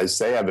basically. I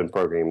say I've been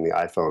programming the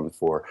iPhone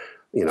for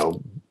a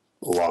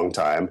long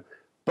time,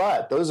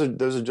 but those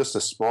are just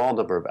a small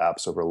number of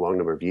apps over a long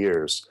number of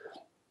years.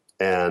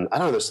 And I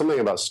don't know, there's something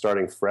about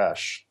starting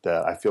fresh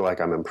that I feel like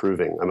I'm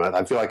improving.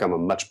 I feel like I'm a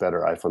much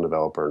better iPhone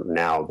developer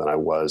now than I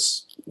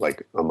was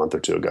like a month or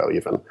two ago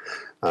even.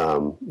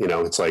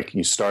 It's like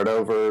you start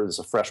over, it's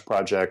a fresh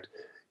project.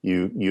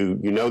 You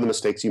know the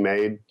mistakes you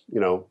made,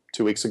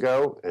 2 weeks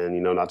ago,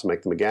 and not to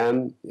make them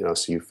again,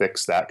 so you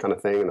fix that kind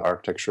of thing in the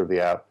architecture of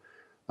the app.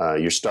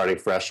 You're starting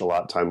fresh a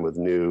lot of time with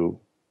new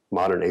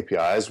modern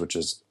APIs, which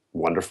is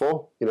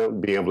wonderful,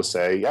 being able to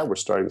say, yeah, we're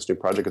starting this new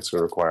project, it's going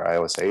to require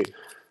iOS 8,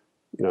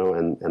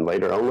 and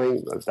later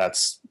only.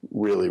 That's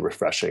really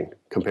refreshing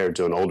compared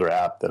to an older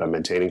app that I'm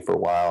maintaining for a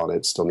while and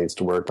it still needs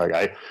to work.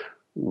 Like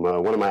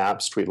one of my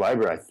apps, Tweet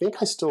Library, I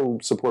think I still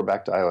support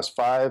back to iOS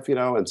 5,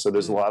 and so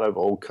there's a lot of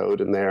old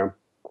code in there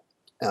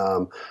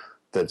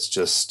that's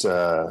just,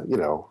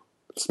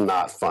 it's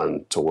not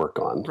fun to work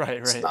on. Right.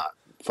 It's not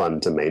fun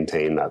to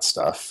maintain that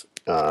stuff.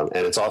 And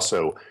it's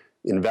also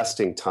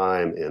investing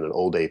time in an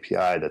old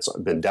API that's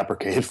been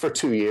deprecated for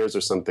 2 years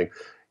or something.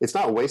 It's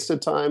not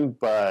wasted time,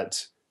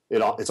 but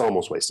it's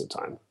almost wasted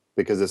time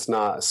because it's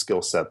not a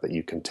skill set that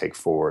you can take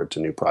forward to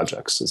new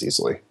projects as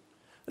easily.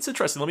 That's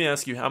interesting. Let me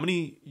ask you, how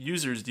many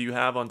users do you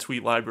have on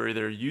Tweet Library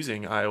that are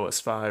using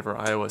iOS 5 or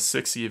iOS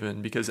 6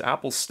 even? Because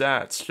Apple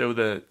stats show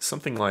that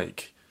something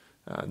like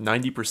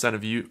 90%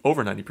 of you,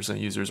 over 90% of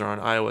users are on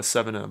iOS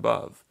 7 and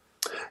above.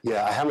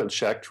 Yeah, I haven't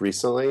checked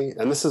recently,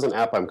 and this is an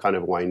app I'm kind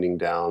of winding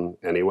down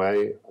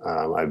anyway.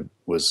 I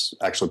was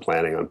actually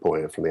planning on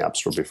pulling it from the App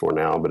Store before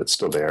now, but it's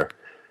still there,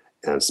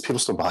 and people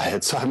still buy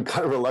it, so I'm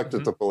kind of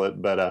reluctant to pull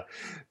it. But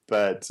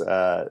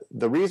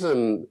the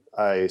reason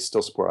I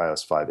still support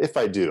iOS 5, if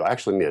I do, I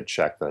actually need to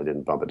check that I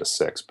didn't bump it to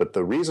 6. But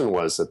the reason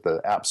was that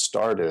the app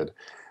started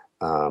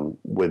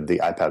with the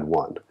iPad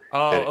 1.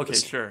 Oh, okay,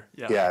 sure.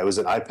 Yeah, it was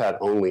an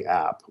iPad-only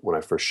app when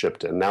I first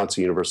shipped it. And now it's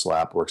a universal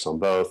app, works on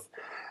both.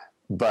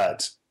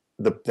 But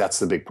that's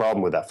the big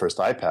problem with that first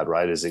iPad,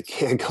 right, is it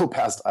can't go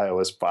past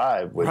iOS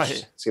 5,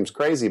 which seems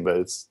crazy, but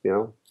it's,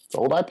 it's an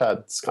old iPad.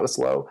 It's kind of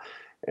slow.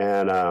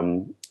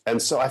 And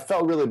so I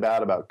felt really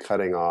bad about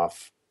cutting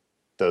off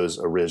those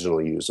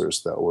original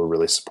users that were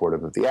really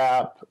supportive of the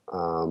app.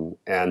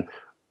 And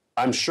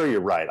I'm sure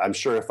you're right. I'm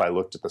sure if I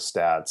looked at the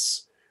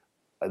stats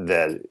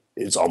that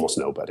it's almost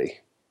nobody.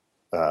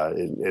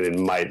 And it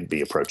might be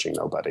approaching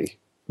nobody.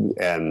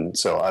 And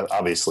so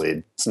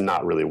obviously it's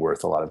not really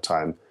worth a lot of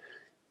time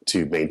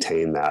to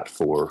maintain that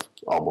for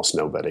almost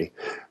nobody.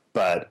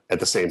 But at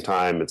the same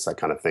time, it's that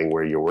kind of thing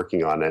where you're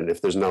working on it. And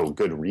if there's no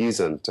good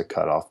reason to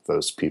cut off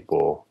those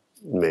people,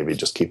 maybe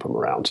just keep them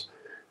around.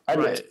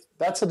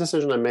 That's a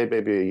decision I made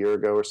maybe a year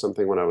ago or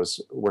something when I was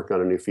working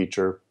on a new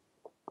feature.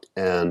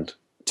 And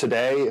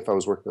today, if I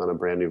was working on a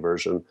brand new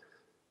version,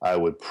 I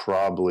would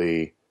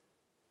probably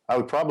go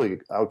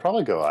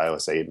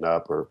iOS 8 and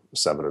up or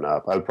 7 and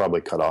up. I would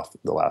probably cut off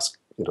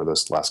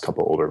those last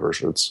couple older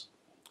versions.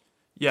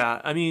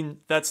 Yeah, I mean,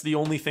 that's the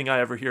only thing I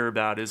ever hear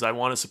about is I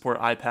want to support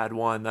iPad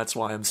 1. That's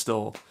why I'm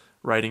still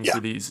writing for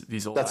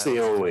these old That's iOS the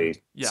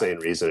only sane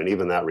reason, and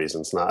even that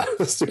reason's not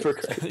super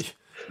great.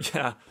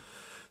 Yeah.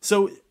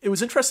 So it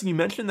was interesting. You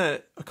mentioned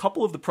that a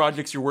couple of the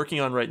projects you're working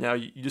on right now,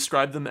 you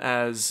describe them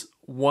as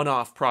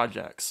one-off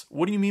projects.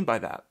 What do you mean by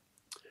that?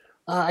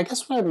 I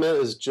guess what I meant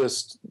is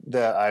just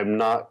that I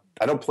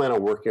don't plan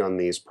on working on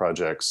these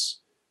projects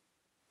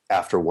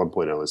after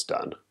 1.0 is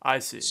done. I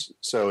see.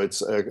 So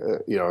it's a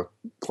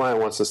client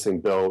wants this thing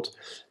built,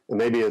 and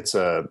maybe it's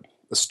a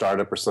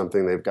startup or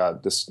something. They've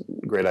got this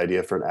great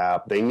idea for an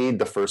app. They need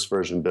the first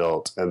version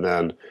built, and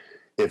then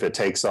if it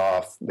takes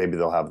off, maybe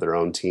they'll have their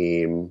own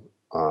team,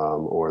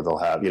 or they'll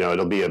have,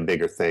 it'll be a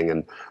bigger thing.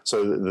 And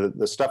so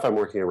the stuff I'm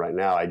working on right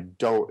now, I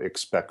don't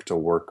expect to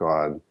work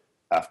on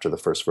after the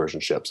first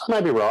version ships. I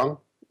might be wrong,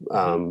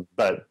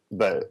 but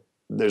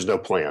there's no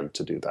plan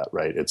to do that,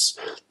 right?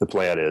 The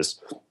plan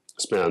is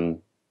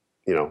spend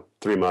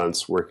 3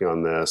 months working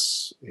on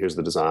this. Here's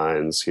the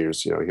designs.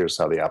 Here's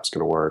how the app's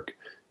going to work,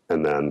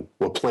 and then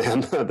we'll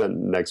plan the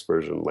next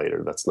version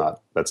later. That's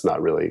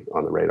not really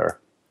on the radar.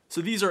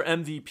 So these are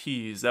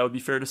MVPs. That would be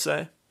fair to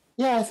say.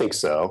 Yeah, I think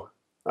so.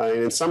 I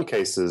mean, in some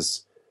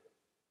cases,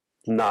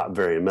 not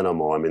very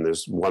minimal. I mean,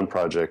 there's one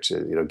project,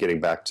 getting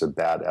back to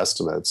bad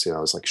estimates. I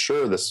was like,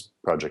 sure, this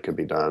project could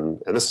be done,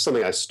 and this is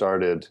something I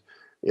started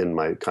in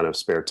my kind of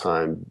spare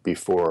time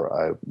before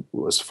I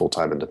was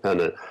full-time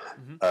independent.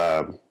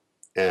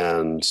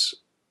 And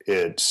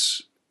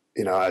it's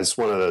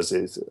one of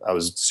those, I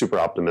was super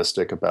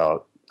optimistic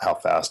about how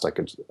fast I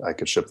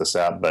could ship this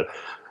app. But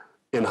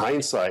in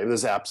hindsight,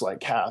 this app's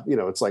like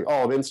it's like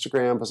all of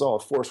Instagram plus all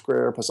of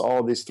Foursquare plus all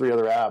of these 3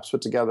 other apps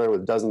put together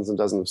with dozens and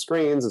dozens of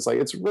screens. It's like,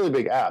 it's a really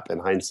big app in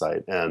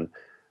hindsight. And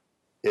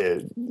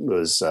it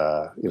was,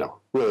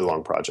 really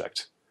long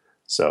project.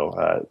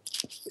 So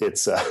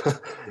it's I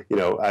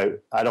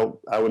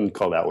wouldn't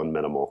call that one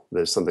minimal.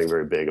 There's something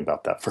very big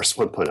about that first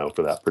 1.0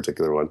 for that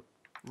particular one.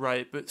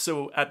 Right, but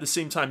so at the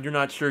same time, you're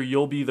not sure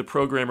you'll be the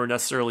programmer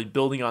necessarily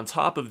building on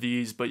top of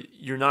these, but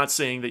you're not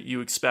saying that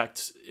you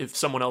expect if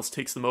someone else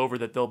takes them over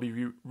that they'll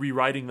be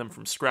rewriting them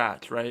from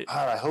scratch, right?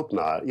 I hope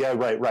not. Yeah,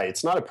 right.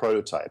 It's not a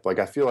prototype. Like,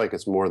 I feel like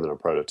it's more than a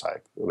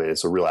prototype. I mean,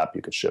 it's a real app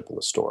you could ship in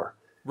the store.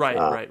 Right.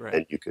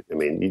 And you could,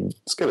 all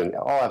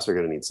apps are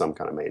going to need some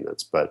kind of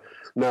maintenance. But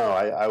no,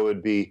 I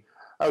would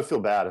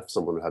feel bad if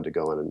someone had to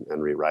go in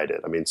and rewrite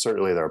it. I mean,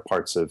 certainly there are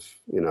parts of,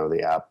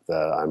 the app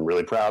that I'm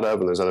really proud of,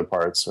 and there's other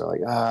parts that are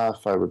like,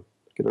 if I were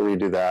going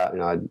to redo that,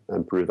 I'd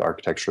improve the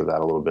architecture of that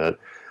a little bit.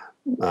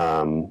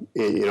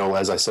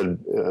 As I said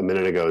a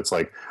minute ago, it's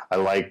like, I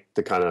like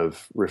the kind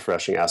of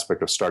refreshing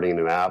aspect of starting a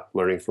new app,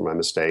 learning from my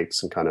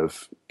mistakes, and kind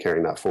of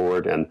carrying that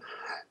forward. And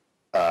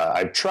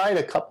I've tried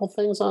a couple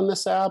things on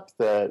this app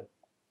that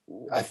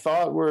I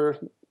thought were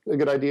a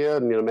good idea,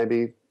 and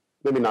maybe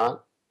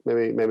not.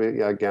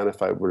 Maybe again,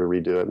 if I were to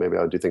redo it, maybe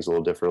I would do things a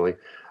little differently.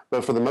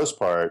 But for the most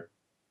part,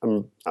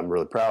 I'm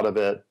really proud of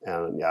it,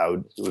 and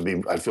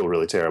I'd feel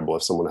really terrible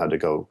if someone had to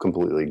go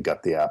completely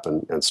gut the app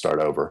and start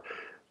over.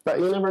 But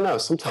you never know.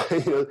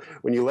 Sometimes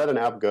when you let an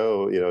app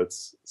go,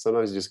 it's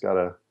sometimes you just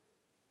gotta,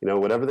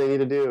 whatever they need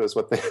to do is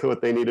what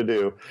they need to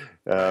do.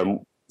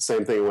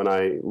 Same thing when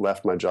I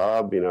left my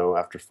job,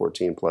 after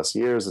 14 plus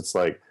years, it's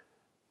like,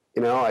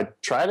 I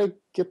try to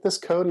get this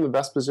code in the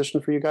best position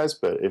for you guys,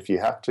 but if you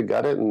have to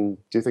gut it and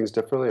do things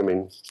differently,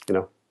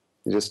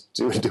 You just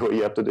do what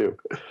you have to do.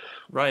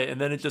 Right,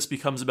 and then it just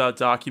becomes about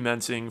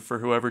documenting for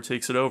whoever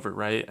takes it over,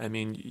 right? I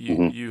mean,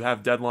 you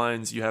have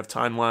deadlines, you have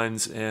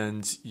timelines,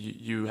 and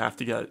you have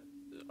to get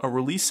a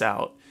release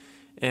out.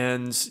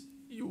 And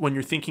when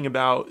you're thinking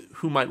about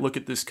who might look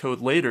at this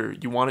code later,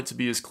 you want it to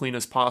be as clean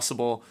as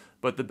possible.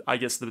 But I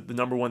guess the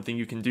number one thing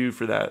you can do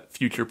for that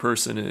future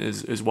person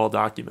is well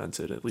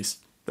documented. At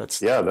least that's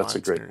that's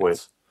a great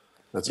point.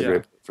 That's a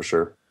great point for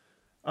sure.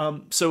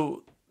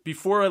 So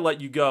before I let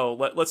you go,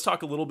 let's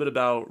talk a little bit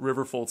about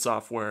Riverfold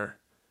software.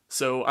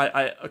 So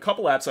a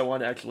couple apps I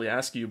want to actually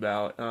ask you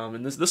about,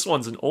 and this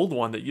one's an old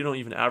one that you don't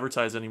even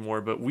advertise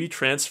anymore, but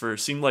WeTransfer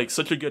seemed like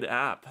such a good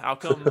app. How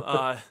come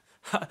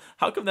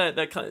how come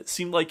that kind of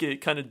seemed like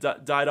it kind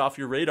of died off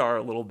your radar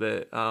a little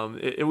bit?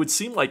 It would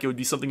seem like it would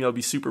be something that would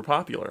be super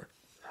popular.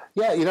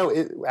 Yeah,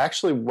 it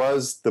actually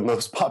was the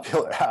most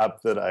popular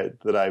app that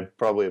I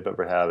probably have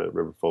ever had at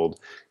Riverfold.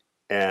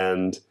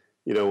 And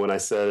when I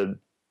said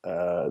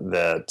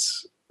that,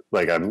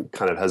 like, I'm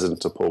kind of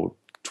hesitant to pull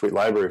Tweet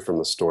Library from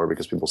the store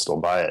because people still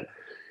buy it.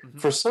 Mm-hmm.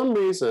 For some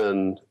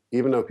reason,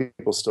 even though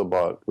people still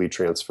bought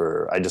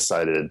WeTransfer, I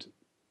decided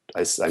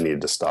I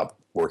needed to stop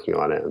working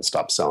on it and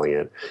stop selling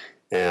it.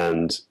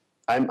 And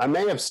I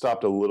may have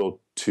stopped a little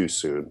too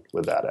soon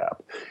with that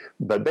app.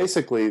 But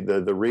basically,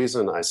 the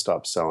reason I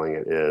stopped selling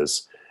it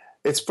is,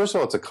 first of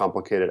all, it's a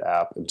complicated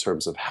app in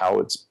terms of how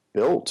it's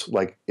built.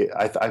 Like,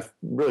 I'm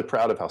really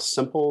proud of how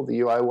simple the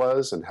UI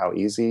was and how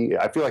easy.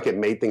 I feel like it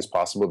made things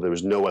possible. There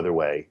was no other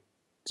way.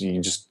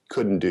 You just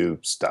couldn't do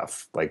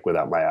stuff like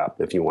without my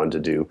app if you wanted to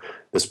do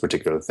this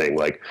particular thing.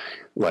 Like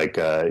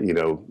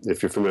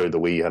if you're familiar with the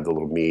Wii, you have the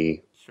little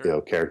Me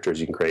characters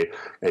you can create,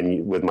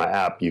 and with my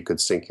app you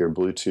could sync your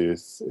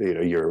Bluetooth,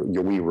 your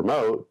Wii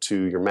remote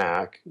to your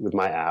Mac with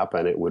my app,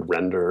 and it would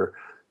render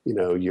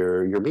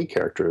your Me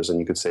characters, and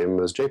you could save them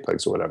as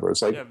JPEGs or whatever.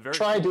 It's like,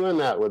 try doing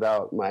that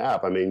without my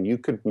app. I mean, you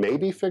could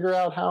maybe figure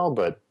out how,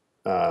 but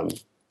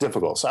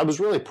difficult. So I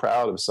was really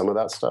proud of some of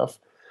that stuff.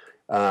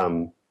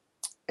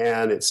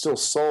 And it still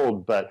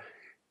sold, but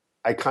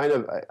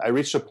I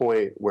reached a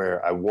point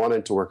where I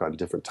wanted to work on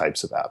different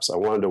types of apps. I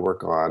wanted to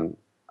work on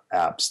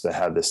apps that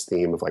had this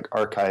theme of like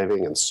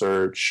archiving and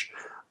search,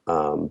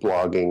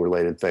 blogging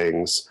related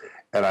things.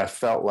 And I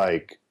felt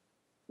like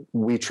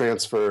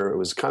WeTransfer, it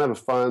was kind of a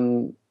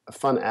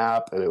fun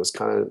app, and it was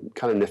kind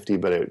of nifty,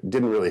 but it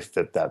didn't really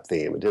fit that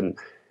theme. It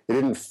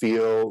didn't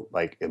feel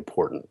like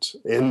important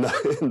in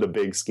the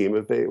big scheme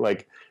of things.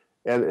 Like,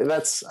 and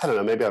that's, I don't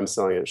know, maybe I'm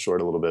selling it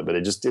short a little bit, but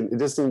it just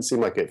didn't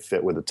seem like it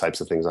fit with the types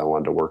of things I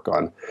wanted to work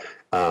on.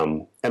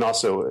 And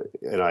also,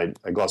 and I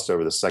glossed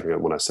over this second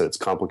when I said it's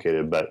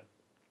complicated, but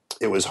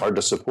it was hard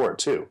to support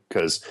too,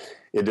 because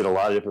it did a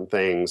lot of different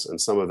things, and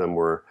some of them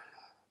were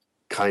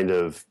kind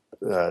of,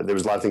 there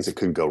was a lot of things that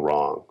could go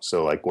wrong.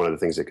 So like one of the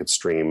things, it could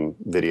stream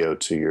video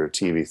to your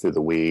TV through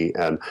the Wii,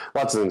 and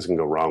lots of things can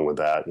go wrong with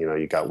that.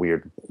 You got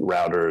weird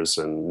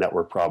routers and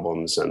network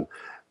problems, and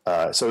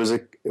so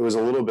it was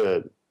a little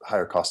bit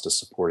higher cost of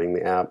supporting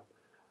the app.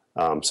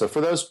 So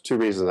for those two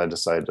reasons, I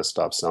decided to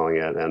stop selling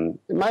it. And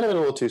it might have been a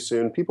little too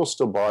soon. People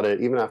still bought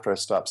it. Even after I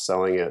stopped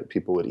selling it,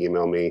 people would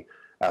email me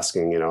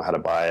asking, how to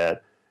buy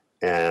it.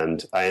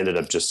 And I ended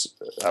up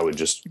I would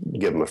just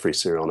give them a free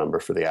serial number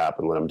for the app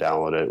and let them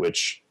download it,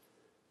 which,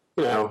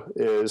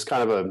 is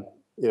kind of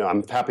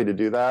I'm happy to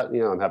do that.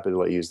 I'm happy to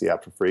let you use the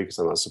app for free because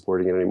I'm not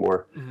supporting it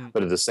anymore. Mm-hmm.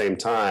 But at the same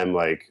time,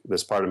 like,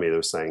 there's part of me that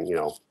was saying,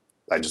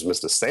 I just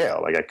missed a sale.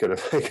 Like, I could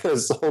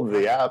have sold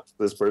the app to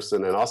this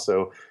person, and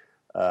also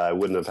I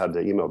wouldn't have had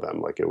to email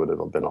them. Like, it would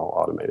have been all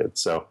automated.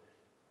 So,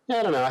 yeah,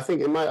 I don't know. I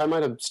think I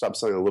might have stopped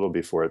selling a little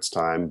before its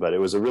time, but it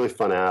was a really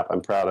fun app.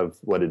 I'm proud of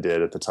what it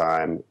did at the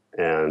time,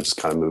 and just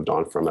kind of moved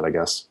on from it, I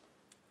guess.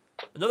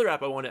 Another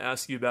app I want to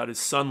ask you about is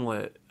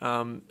Sunlit.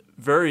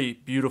 Very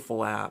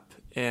beautiful app.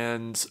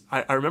 And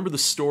I remember the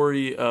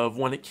story of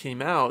when it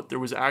came out, there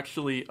was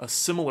actually a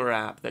similar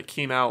app that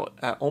came out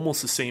at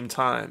almost the same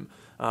time.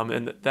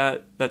 And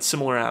that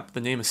similar app,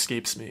 the name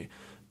escapes me.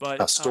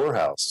 But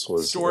Storehouse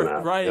was an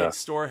app. Right, yeah.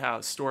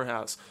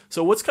 Storehouse.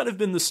 So what's kind of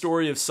been the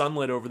story of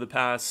Sunlit over the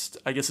past,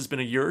 I guess it's been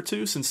a year or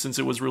two since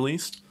it was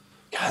released?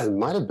 God, it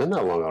might have been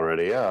that long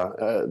already, yeah.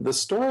 The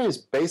story is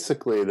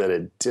basically that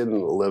it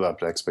didn't live up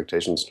to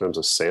expectations in terms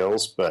of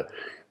sales, but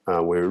we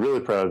were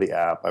really proud of the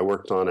app. I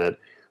worked on it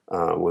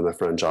with my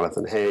friend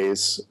Jonathan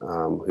Hayes,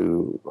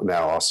 who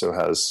now also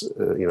has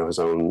his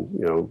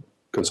own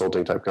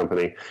consulting type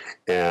company,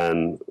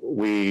 and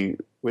we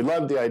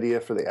loved the idea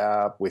for the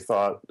app. We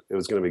thought it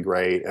was going to be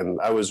great,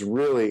 and I was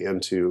really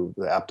into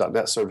the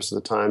app.net service at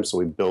the time, so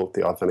we built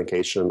the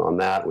authentication on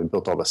that. We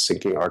built all the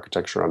syncing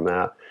architecture on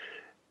that,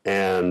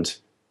 and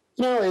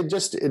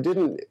it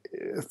didn't,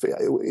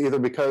 either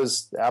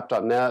because the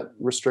app.net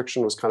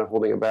restriction was kind of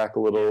holding it back a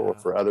little, or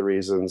for other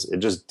reasons, it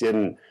just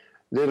didn't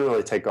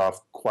really take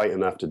off quite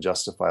enough to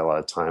justify a lot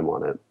of time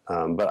on it.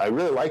 But I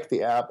really liked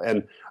the app,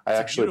 and I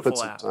actually put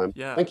some time.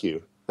 Yeah. Thank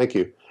you.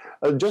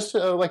 Just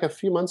like a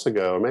few months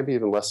ago, or maybe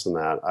even less than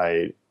that,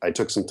 I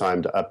took some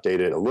time to update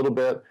it a little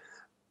bit,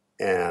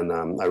 and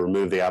I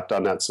removed the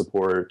app.net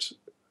support,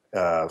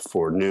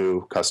 for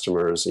new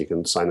customers. You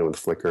can sign in with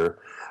Flickr,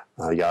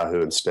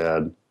 Yahoo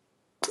instead.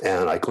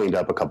 And I cleaned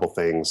up a couple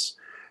things.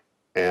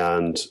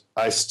 And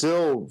I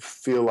still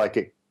feel like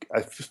it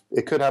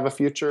could have a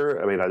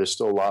future. I mean, there's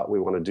still a lot we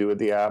want to do with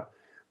the app,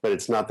 but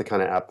it's not the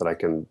kind of app that I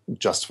can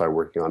justify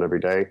working on every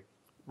day,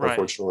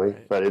 unfortunately.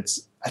 Right. But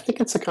I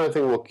think it's the kind of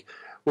thing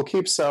we'll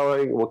keep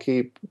selling, we'll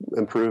keep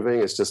improving.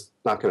 It's just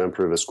not going to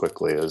improve as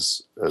quickly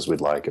as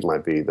we'd like. It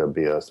might be there'll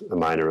be a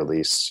minor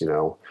release,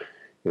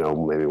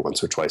 maybe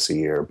once or twice a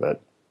year,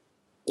 but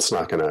it's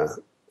not going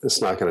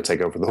to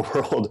take over the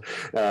world.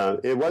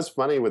 It was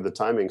funny with the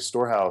timing.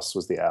 Storehouse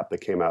was the app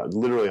that came out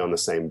literally on the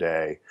same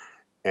day.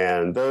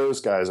 And those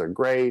guys are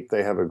great.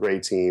 They have a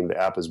great team. The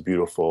app is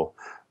beautiful.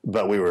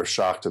 But we were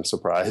shocked and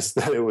surprised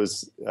that it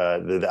was,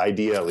 the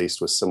idea at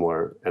least was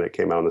similar, and it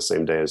came out on the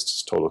same day. It's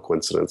just total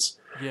coincidence.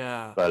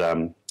 Yeah.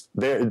 But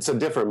it's a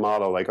different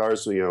model. Like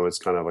ours, it's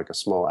kind of like a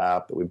small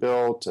app that we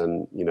built,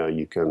 and,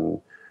 you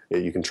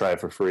can try it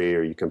for free,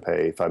 or you can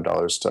pay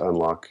 $5 to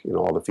unlock,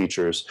 all the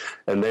features.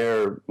 And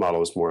their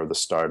model is more of the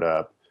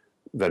startup,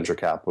 venture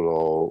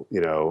capital.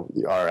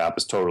 Our app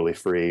is totally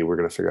free. We're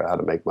going to figure out how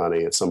to make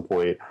money at some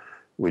point.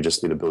 We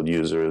just need to build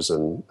users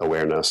and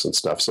awareness and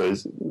stuff. So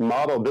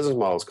business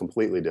model is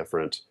completely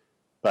different,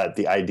 but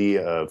the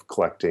idea of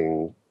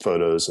collecting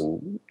photos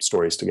and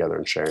stories together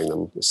and sharing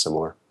them is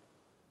similar.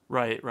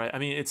 Right. I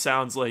mean, it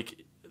sounds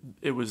like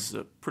it was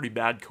a pretty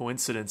bad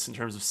coincidence in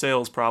terms of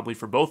sales, probably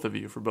for both of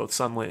you, for both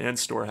Sunlit and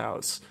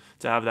Storehouse,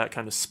 to have that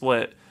kind of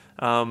split.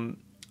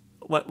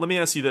 Let me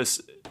ask you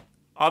this.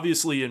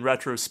 Obviously, in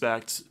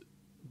retrospect,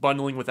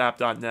 bundling with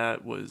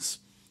App.net was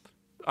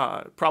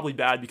probably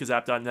bad because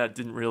App.net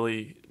didn't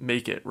really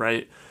make it,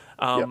 right?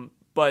 Yep.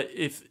 But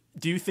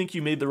do you think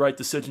you made the right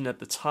decision at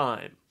the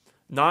time?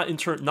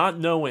 Not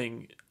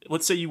knowing,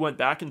 let's say you went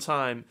back in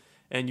time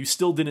and you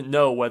still didn't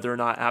know whether or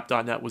not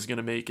App.net was going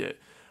to make it.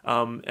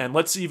 And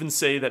let's even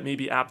say that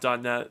maybe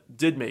App.net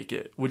did make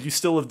it. Would you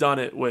still have done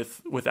it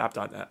with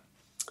App.net?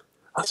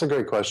 That's a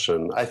great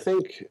question. I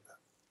think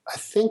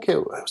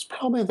it was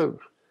probably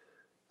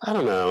I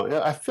don't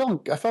know. I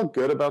felt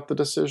good about the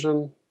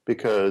decision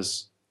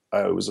because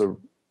I was a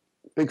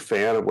big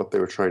fan of what they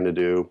were trying to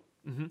do.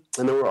 Mm-hmm.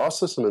 And there were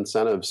also some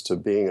incentives to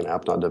being an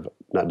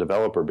App.net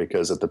developer,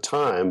 because at the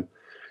time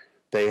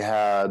they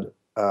had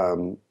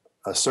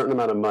a certain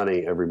amount of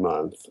money every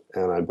month.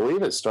 And I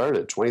believe it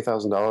started at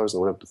 $20,000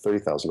 and went up to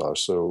 $30,000.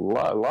 So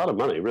a lot of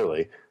money,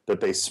 really,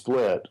 that they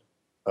split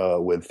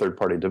with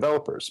third-party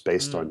developers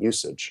based on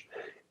usage.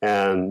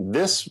 And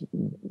this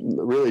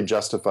really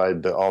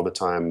justified all the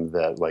time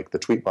that, like, the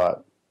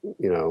Tweetbot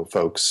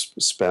folks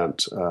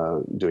spent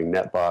doing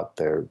NetBot,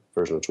 their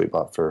version of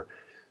Tweetbot for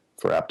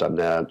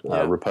App.net,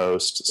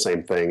 Repost,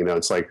 same thing.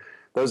 It's like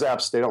those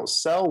apps, they don't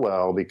sell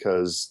well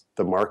because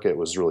the market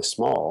was really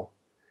small.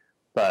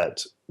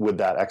 But with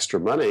that extra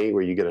money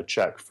where you get a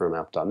check from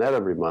App.net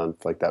every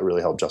month, like, that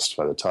really helped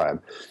justify the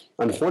time.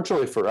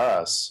 Unfortunately for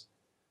us,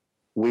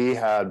 we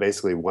had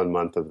basically 1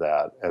 month of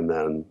that, and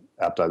then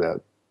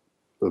App.net,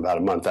 about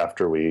a month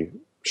after we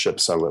shipped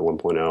Sunlit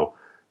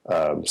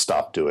 1.0,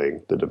 stopped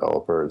doing the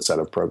developer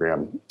incentive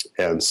program.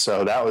 And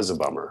so that was a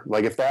bummer.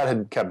 Like, if that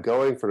had kept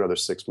going for another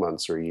 6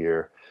 months or a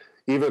year,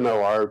 even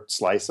though our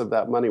slice of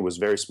that money was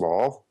very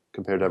small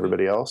compared to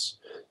everybody else,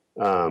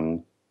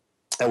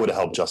 that would have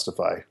helped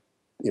justify,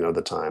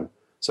 the time.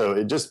 So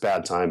it just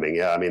bad timing.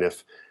 Yeah. I mean,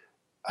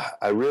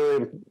 I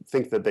really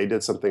think that they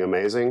did something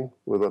amazing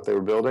with what they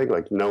were building.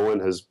 Like, no one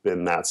has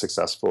been that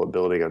successful at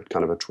building a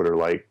kind of a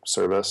Twitter-like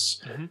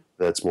service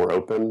that's more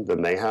open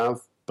than they have.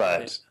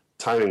 But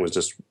timing was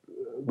just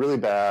really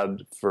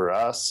bad for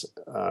us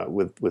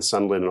with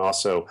Sunlit, and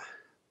also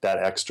that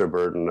extra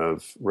burden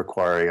of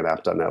requiring an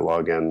App.net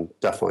login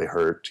definitely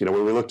hurt.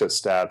 When we looked at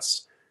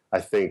stats, I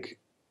think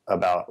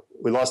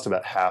we lost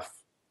about half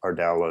our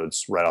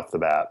downloads right off the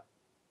bat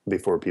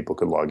before people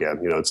could log in.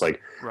 It's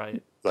like,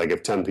 right. Like,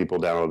 if 10 people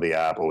download the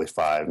app, only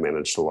 5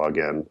 managed to log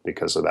in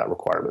because of that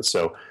requirement.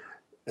 So,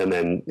 and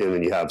then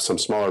you have some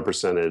smaller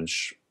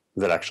percentage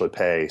that actually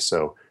pay.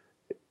 So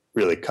it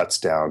really cuts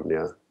down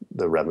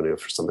the revenue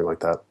for something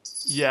like that.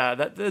 Yeah,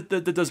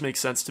 that does make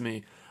sense to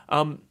me.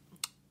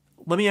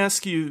 Let me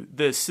ask you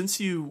this. Since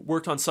you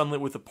worked on Sunlit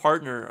with a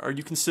partner, are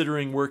you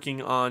considering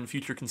working on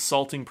future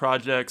consulting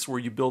projects where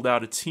you build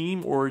out a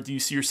team, or do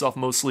you see yourself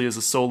mostly as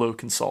a solo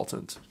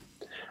consultant?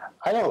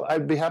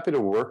 I'd be happy to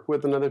work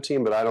with another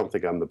team, but I don't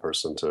think I'm the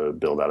person to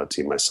build out a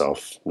team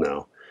myself.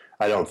 No,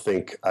 I don't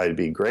think I'd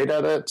be great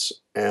at it.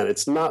 And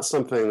it's not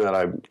something that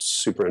I'm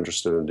super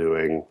interested in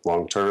doing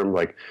long term.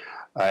 Like,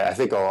 I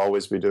think I'll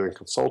always be doing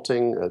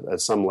consulting at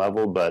some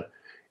level, but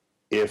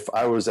if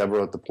I was ever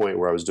at the point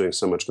where I was doing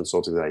so much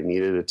consulting that I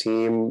needed a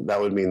team,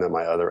 that would mean that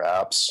my other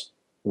apps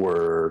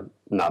were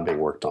not being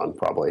worked on,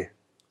 probably.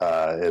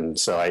 And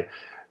so I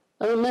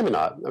mean, maybe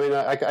not. I mean,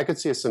 I could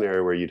see a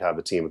scenario where you'd have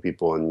a team of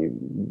people and you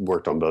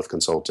worked on both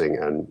consulting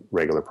and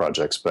regular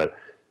projects, but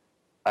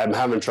I'm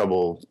having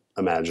trouble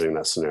imagining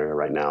that scenario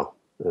right now.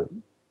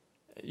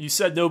 You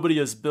said nobody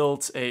has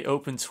built a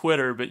open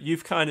Twitter, but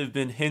you've kind of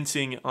been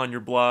hinting on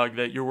your blog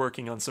that you're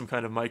working on some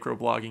kind of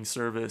microblogging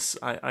service.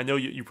 I know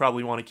you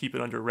probably want to keep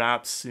it under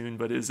wraps soon,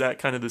 but is that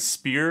kind of the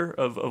spear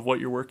of what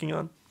you're working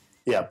on?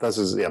 Yeah,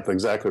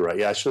 exactly right.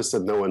 Yeah, I should have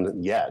said no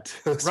one yet.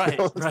 Right.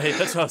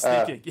 That's what I was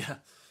thinking. Yeah.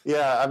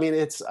 Yeah, I mean,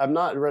 I'm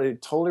not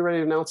totally ready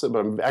to announce it, but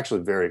I'm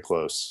actually very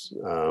close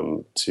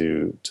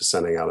to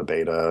sending out a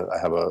beta. I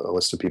have a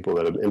list of people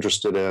that I'm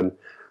interested in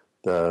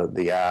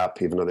the app,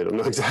 even though they don't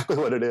know exactly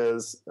what it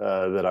is,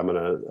 that I'm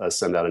going to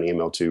send out an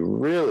email to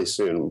really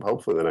soon,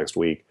 hopefully the next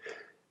week.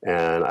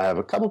 And I have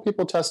a couple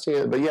people testing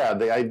it. But yeah,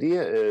 the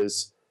idea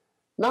is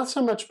not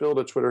so much build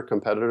a Twitter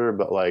competitor,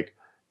 but like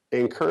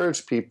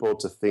encourage people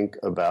to think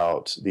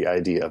about the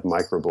idea of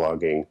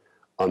microblogging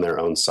on their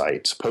own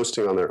site,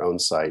 posting on their own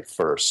site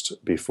first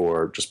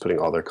before just putting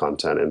all their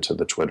content into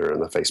the Twitter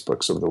and the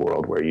Facebooks of the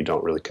world where you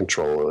don't really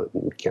control it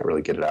and you can't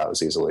really get it out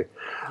as easily.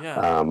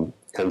 Yeah.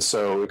 And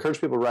so encourage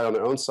people to write on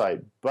their own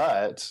site.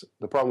 But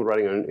the problem with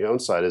writing on your own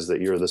site is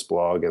that you're this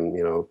blog and,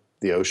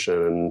 the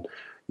ocean, and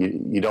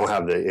you don't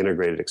have the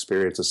integrated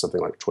experience that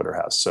something like Twitter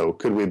has. So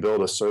could we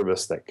build a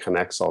service that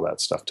connects all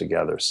that stuff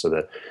together so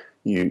that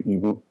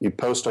you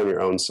post on your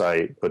own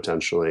site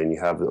potentially and you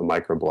have a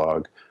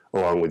microblog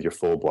along with your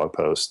full blog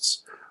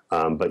posts,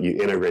 but you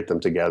integrate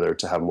them together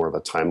to have more of a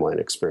timeline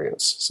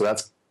experience. So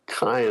that's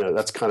kind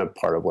of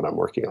part of what I'm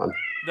working on.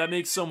 That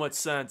makes so much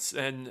sense.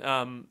 And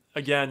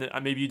again,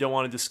 maybe you don't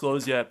want to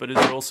disclose yet, but is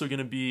there also going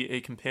to be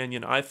a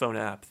companion iPhone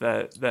app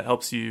that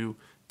helps you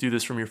do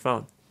this from your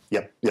phone?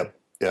 Yep.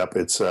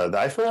 It's the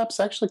iPhone app's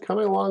actually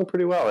coming along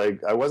pretty well.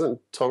 I wasn't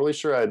totally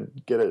sure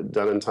I'd get it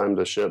done in time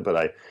to ship, but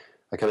I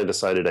kind of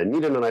decided I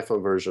needed an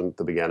iPhone version at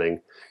the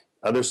beginning.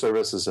 Other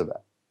services have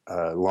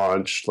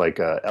launched, like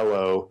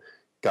Ello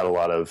got a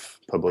lot of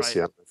publicity.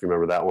 Right. I don't know if you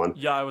remember that one.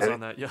 Yeah, I was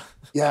on that. Yeah.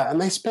 Yeah, and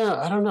they spent,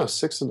 I don't know,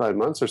 6 to 9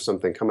 months or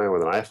something coming out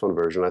with an iPhone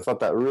version. I thought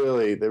that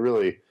they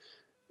really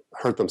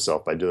hurt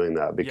themselves by doing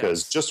that,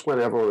 because just when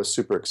everyone was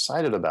super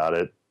excited about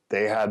it,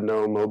 they had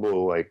no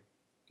mobile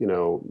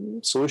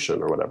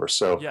solution or whatever.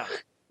 So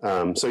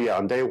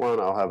on day one,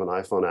 I'll have an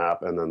iPhone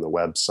app and then the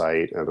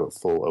website and a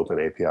full open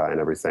API and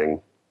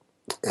everything.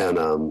 And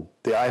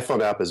the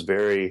iPhone app is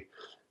very,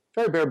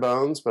 very bare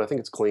bones, but I think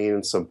it's clean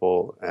and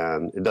simple,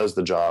 and it does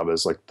the job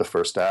as like the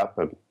first app,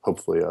 and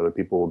hopefully other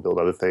people will build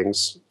other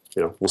things.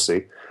 We'll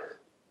see.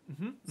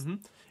 Mm-hmm, mm-hmm.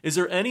 Is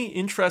there any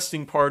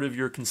interesting part of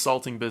your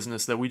consulting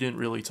business that we didn't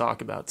really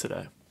talk about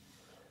today?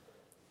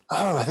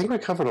 Oh, I think we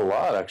covered a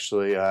lot,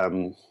 actually.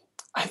 You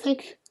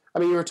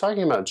were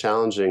talking about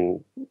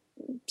challenging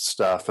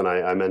stuff, and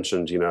I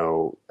mentioned,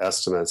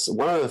 estimates.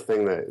 One other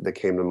thing that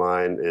came to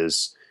mind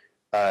is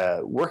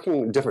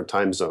working different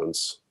time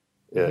zones.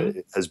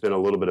 It has been a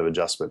little bit of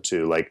adjustment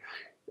too. Like,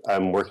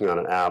 I'm working on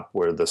an app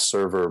where the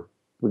server,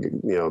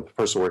 the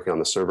person working on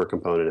the server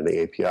component and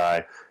the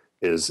API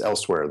is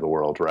elsewhere in the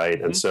world, right?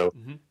 Mm-hmm. And so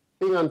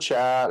being on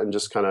chat and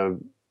just kind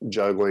of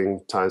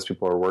juggling times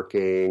people are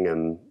working,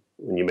 and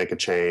when you make a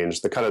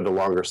change, the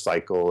longer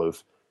cycle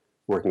of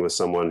working with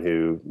someone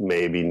who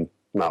may be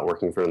not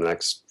working for the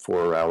next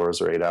 4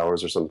 hours or 8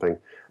 hours or something.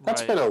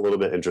 That's been a little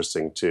bit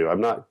interesting too.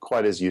 I'm not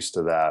quite as used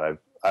to that.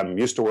 I'm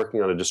used to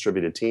working on a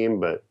distributed team,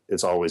 but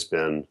it's always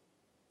been,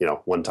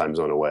 one time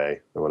zone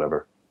away or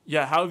whatever.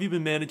 Yeah, how have you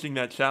been managing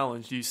that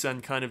challenge? Do you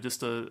send kind of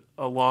just a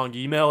long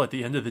email at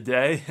the end of the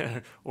day,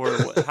 or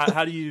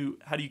how do you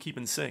keep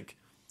in sync?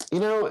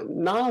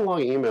 Not a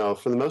long email.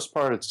 For the most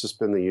part, it's just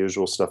been the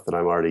usual stuff that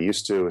I'm already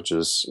used to, which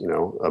is,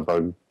 a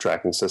bug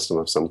tracking system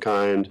of some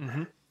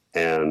kind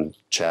and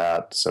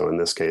chat. So in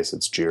this case,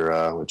 it's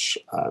Jira, which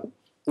I'm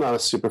not a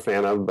super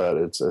fan of, but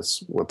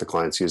it's what the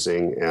client's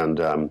using, and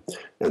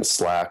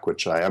Slack,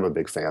 which I am a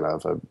big fan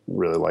of. I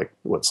really like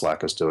what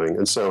Slack is doing.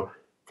 And so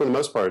for the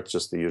most part, it's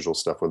just the usual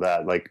stuff with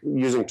that, like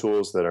using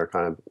tools that are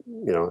kind of,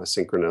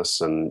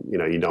 asynchronous, and,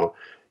 you don't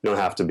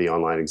have to be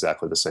online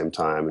exactly the same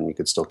time, and you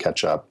could still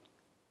catch up.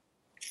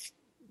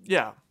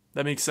 Yeah,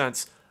 that makes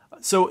sense.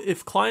 So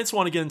if clients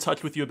want to get in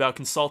touch with you about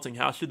consulting,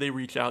 how should they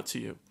reach out to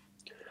you?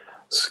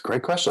 It's a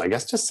great question. I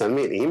guess just send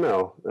me an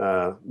email,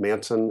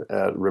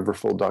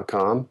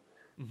 manton@riverfold.com.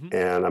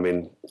 And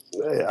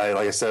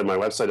like I said, my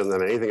website doesn't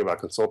have anything about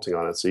consulting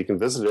on it, so you can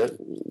visit it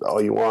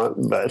all you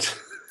want, but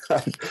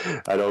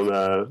I don't,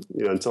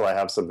 until I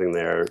have something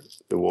there,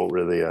 it won't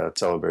really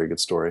tell a very good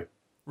story.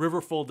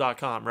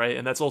 Riverfold.com, right?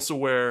 And that's also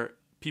where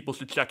people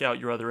should check out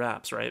your other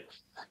apps, right?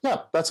 Yeah,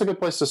 that's a good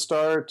place to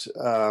start.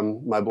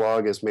 My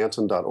blog is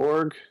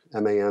manton.org,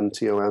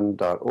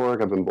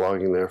 manton.org. I've been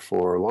blogging there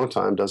for a long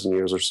time, 12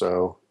 years or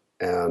so.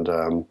 And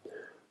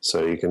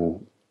so you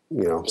can,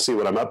 see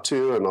what I'm up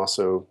to. And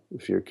also,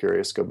 if you're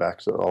curious, go back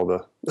to all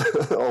the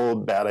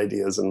old bad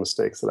ideas and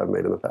mistakes that I've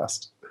made in the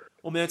past.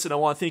 Well, Manton, I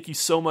want to thank you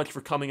so much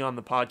for coming on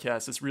the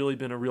podcast. It's really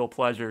been a real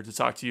pleasure to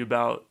talk to you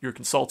about your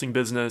consulting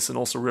business and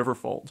also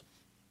Riverfold.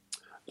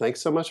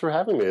 Thanks so much for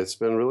having me. It's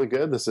been really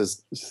good. This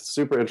is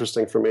super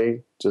interesting for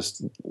me.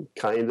 Just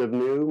kind of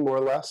new, more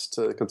or less,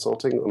 to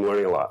consulting. I'm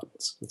learning a lot.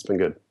 It's been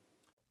good.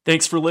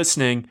 Thanks for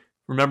listening.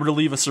 Remember to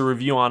leave us a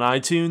review on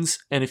iTunes,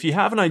 and if you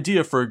have an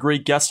idea for a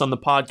great guest on the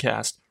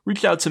podcast,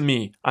 reach out to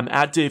me. I'm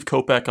at Dave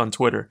Kopec on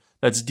Twitter.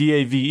 That's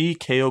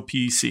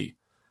DAVEKOPC.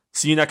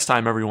 See you next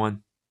time,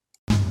 everyone.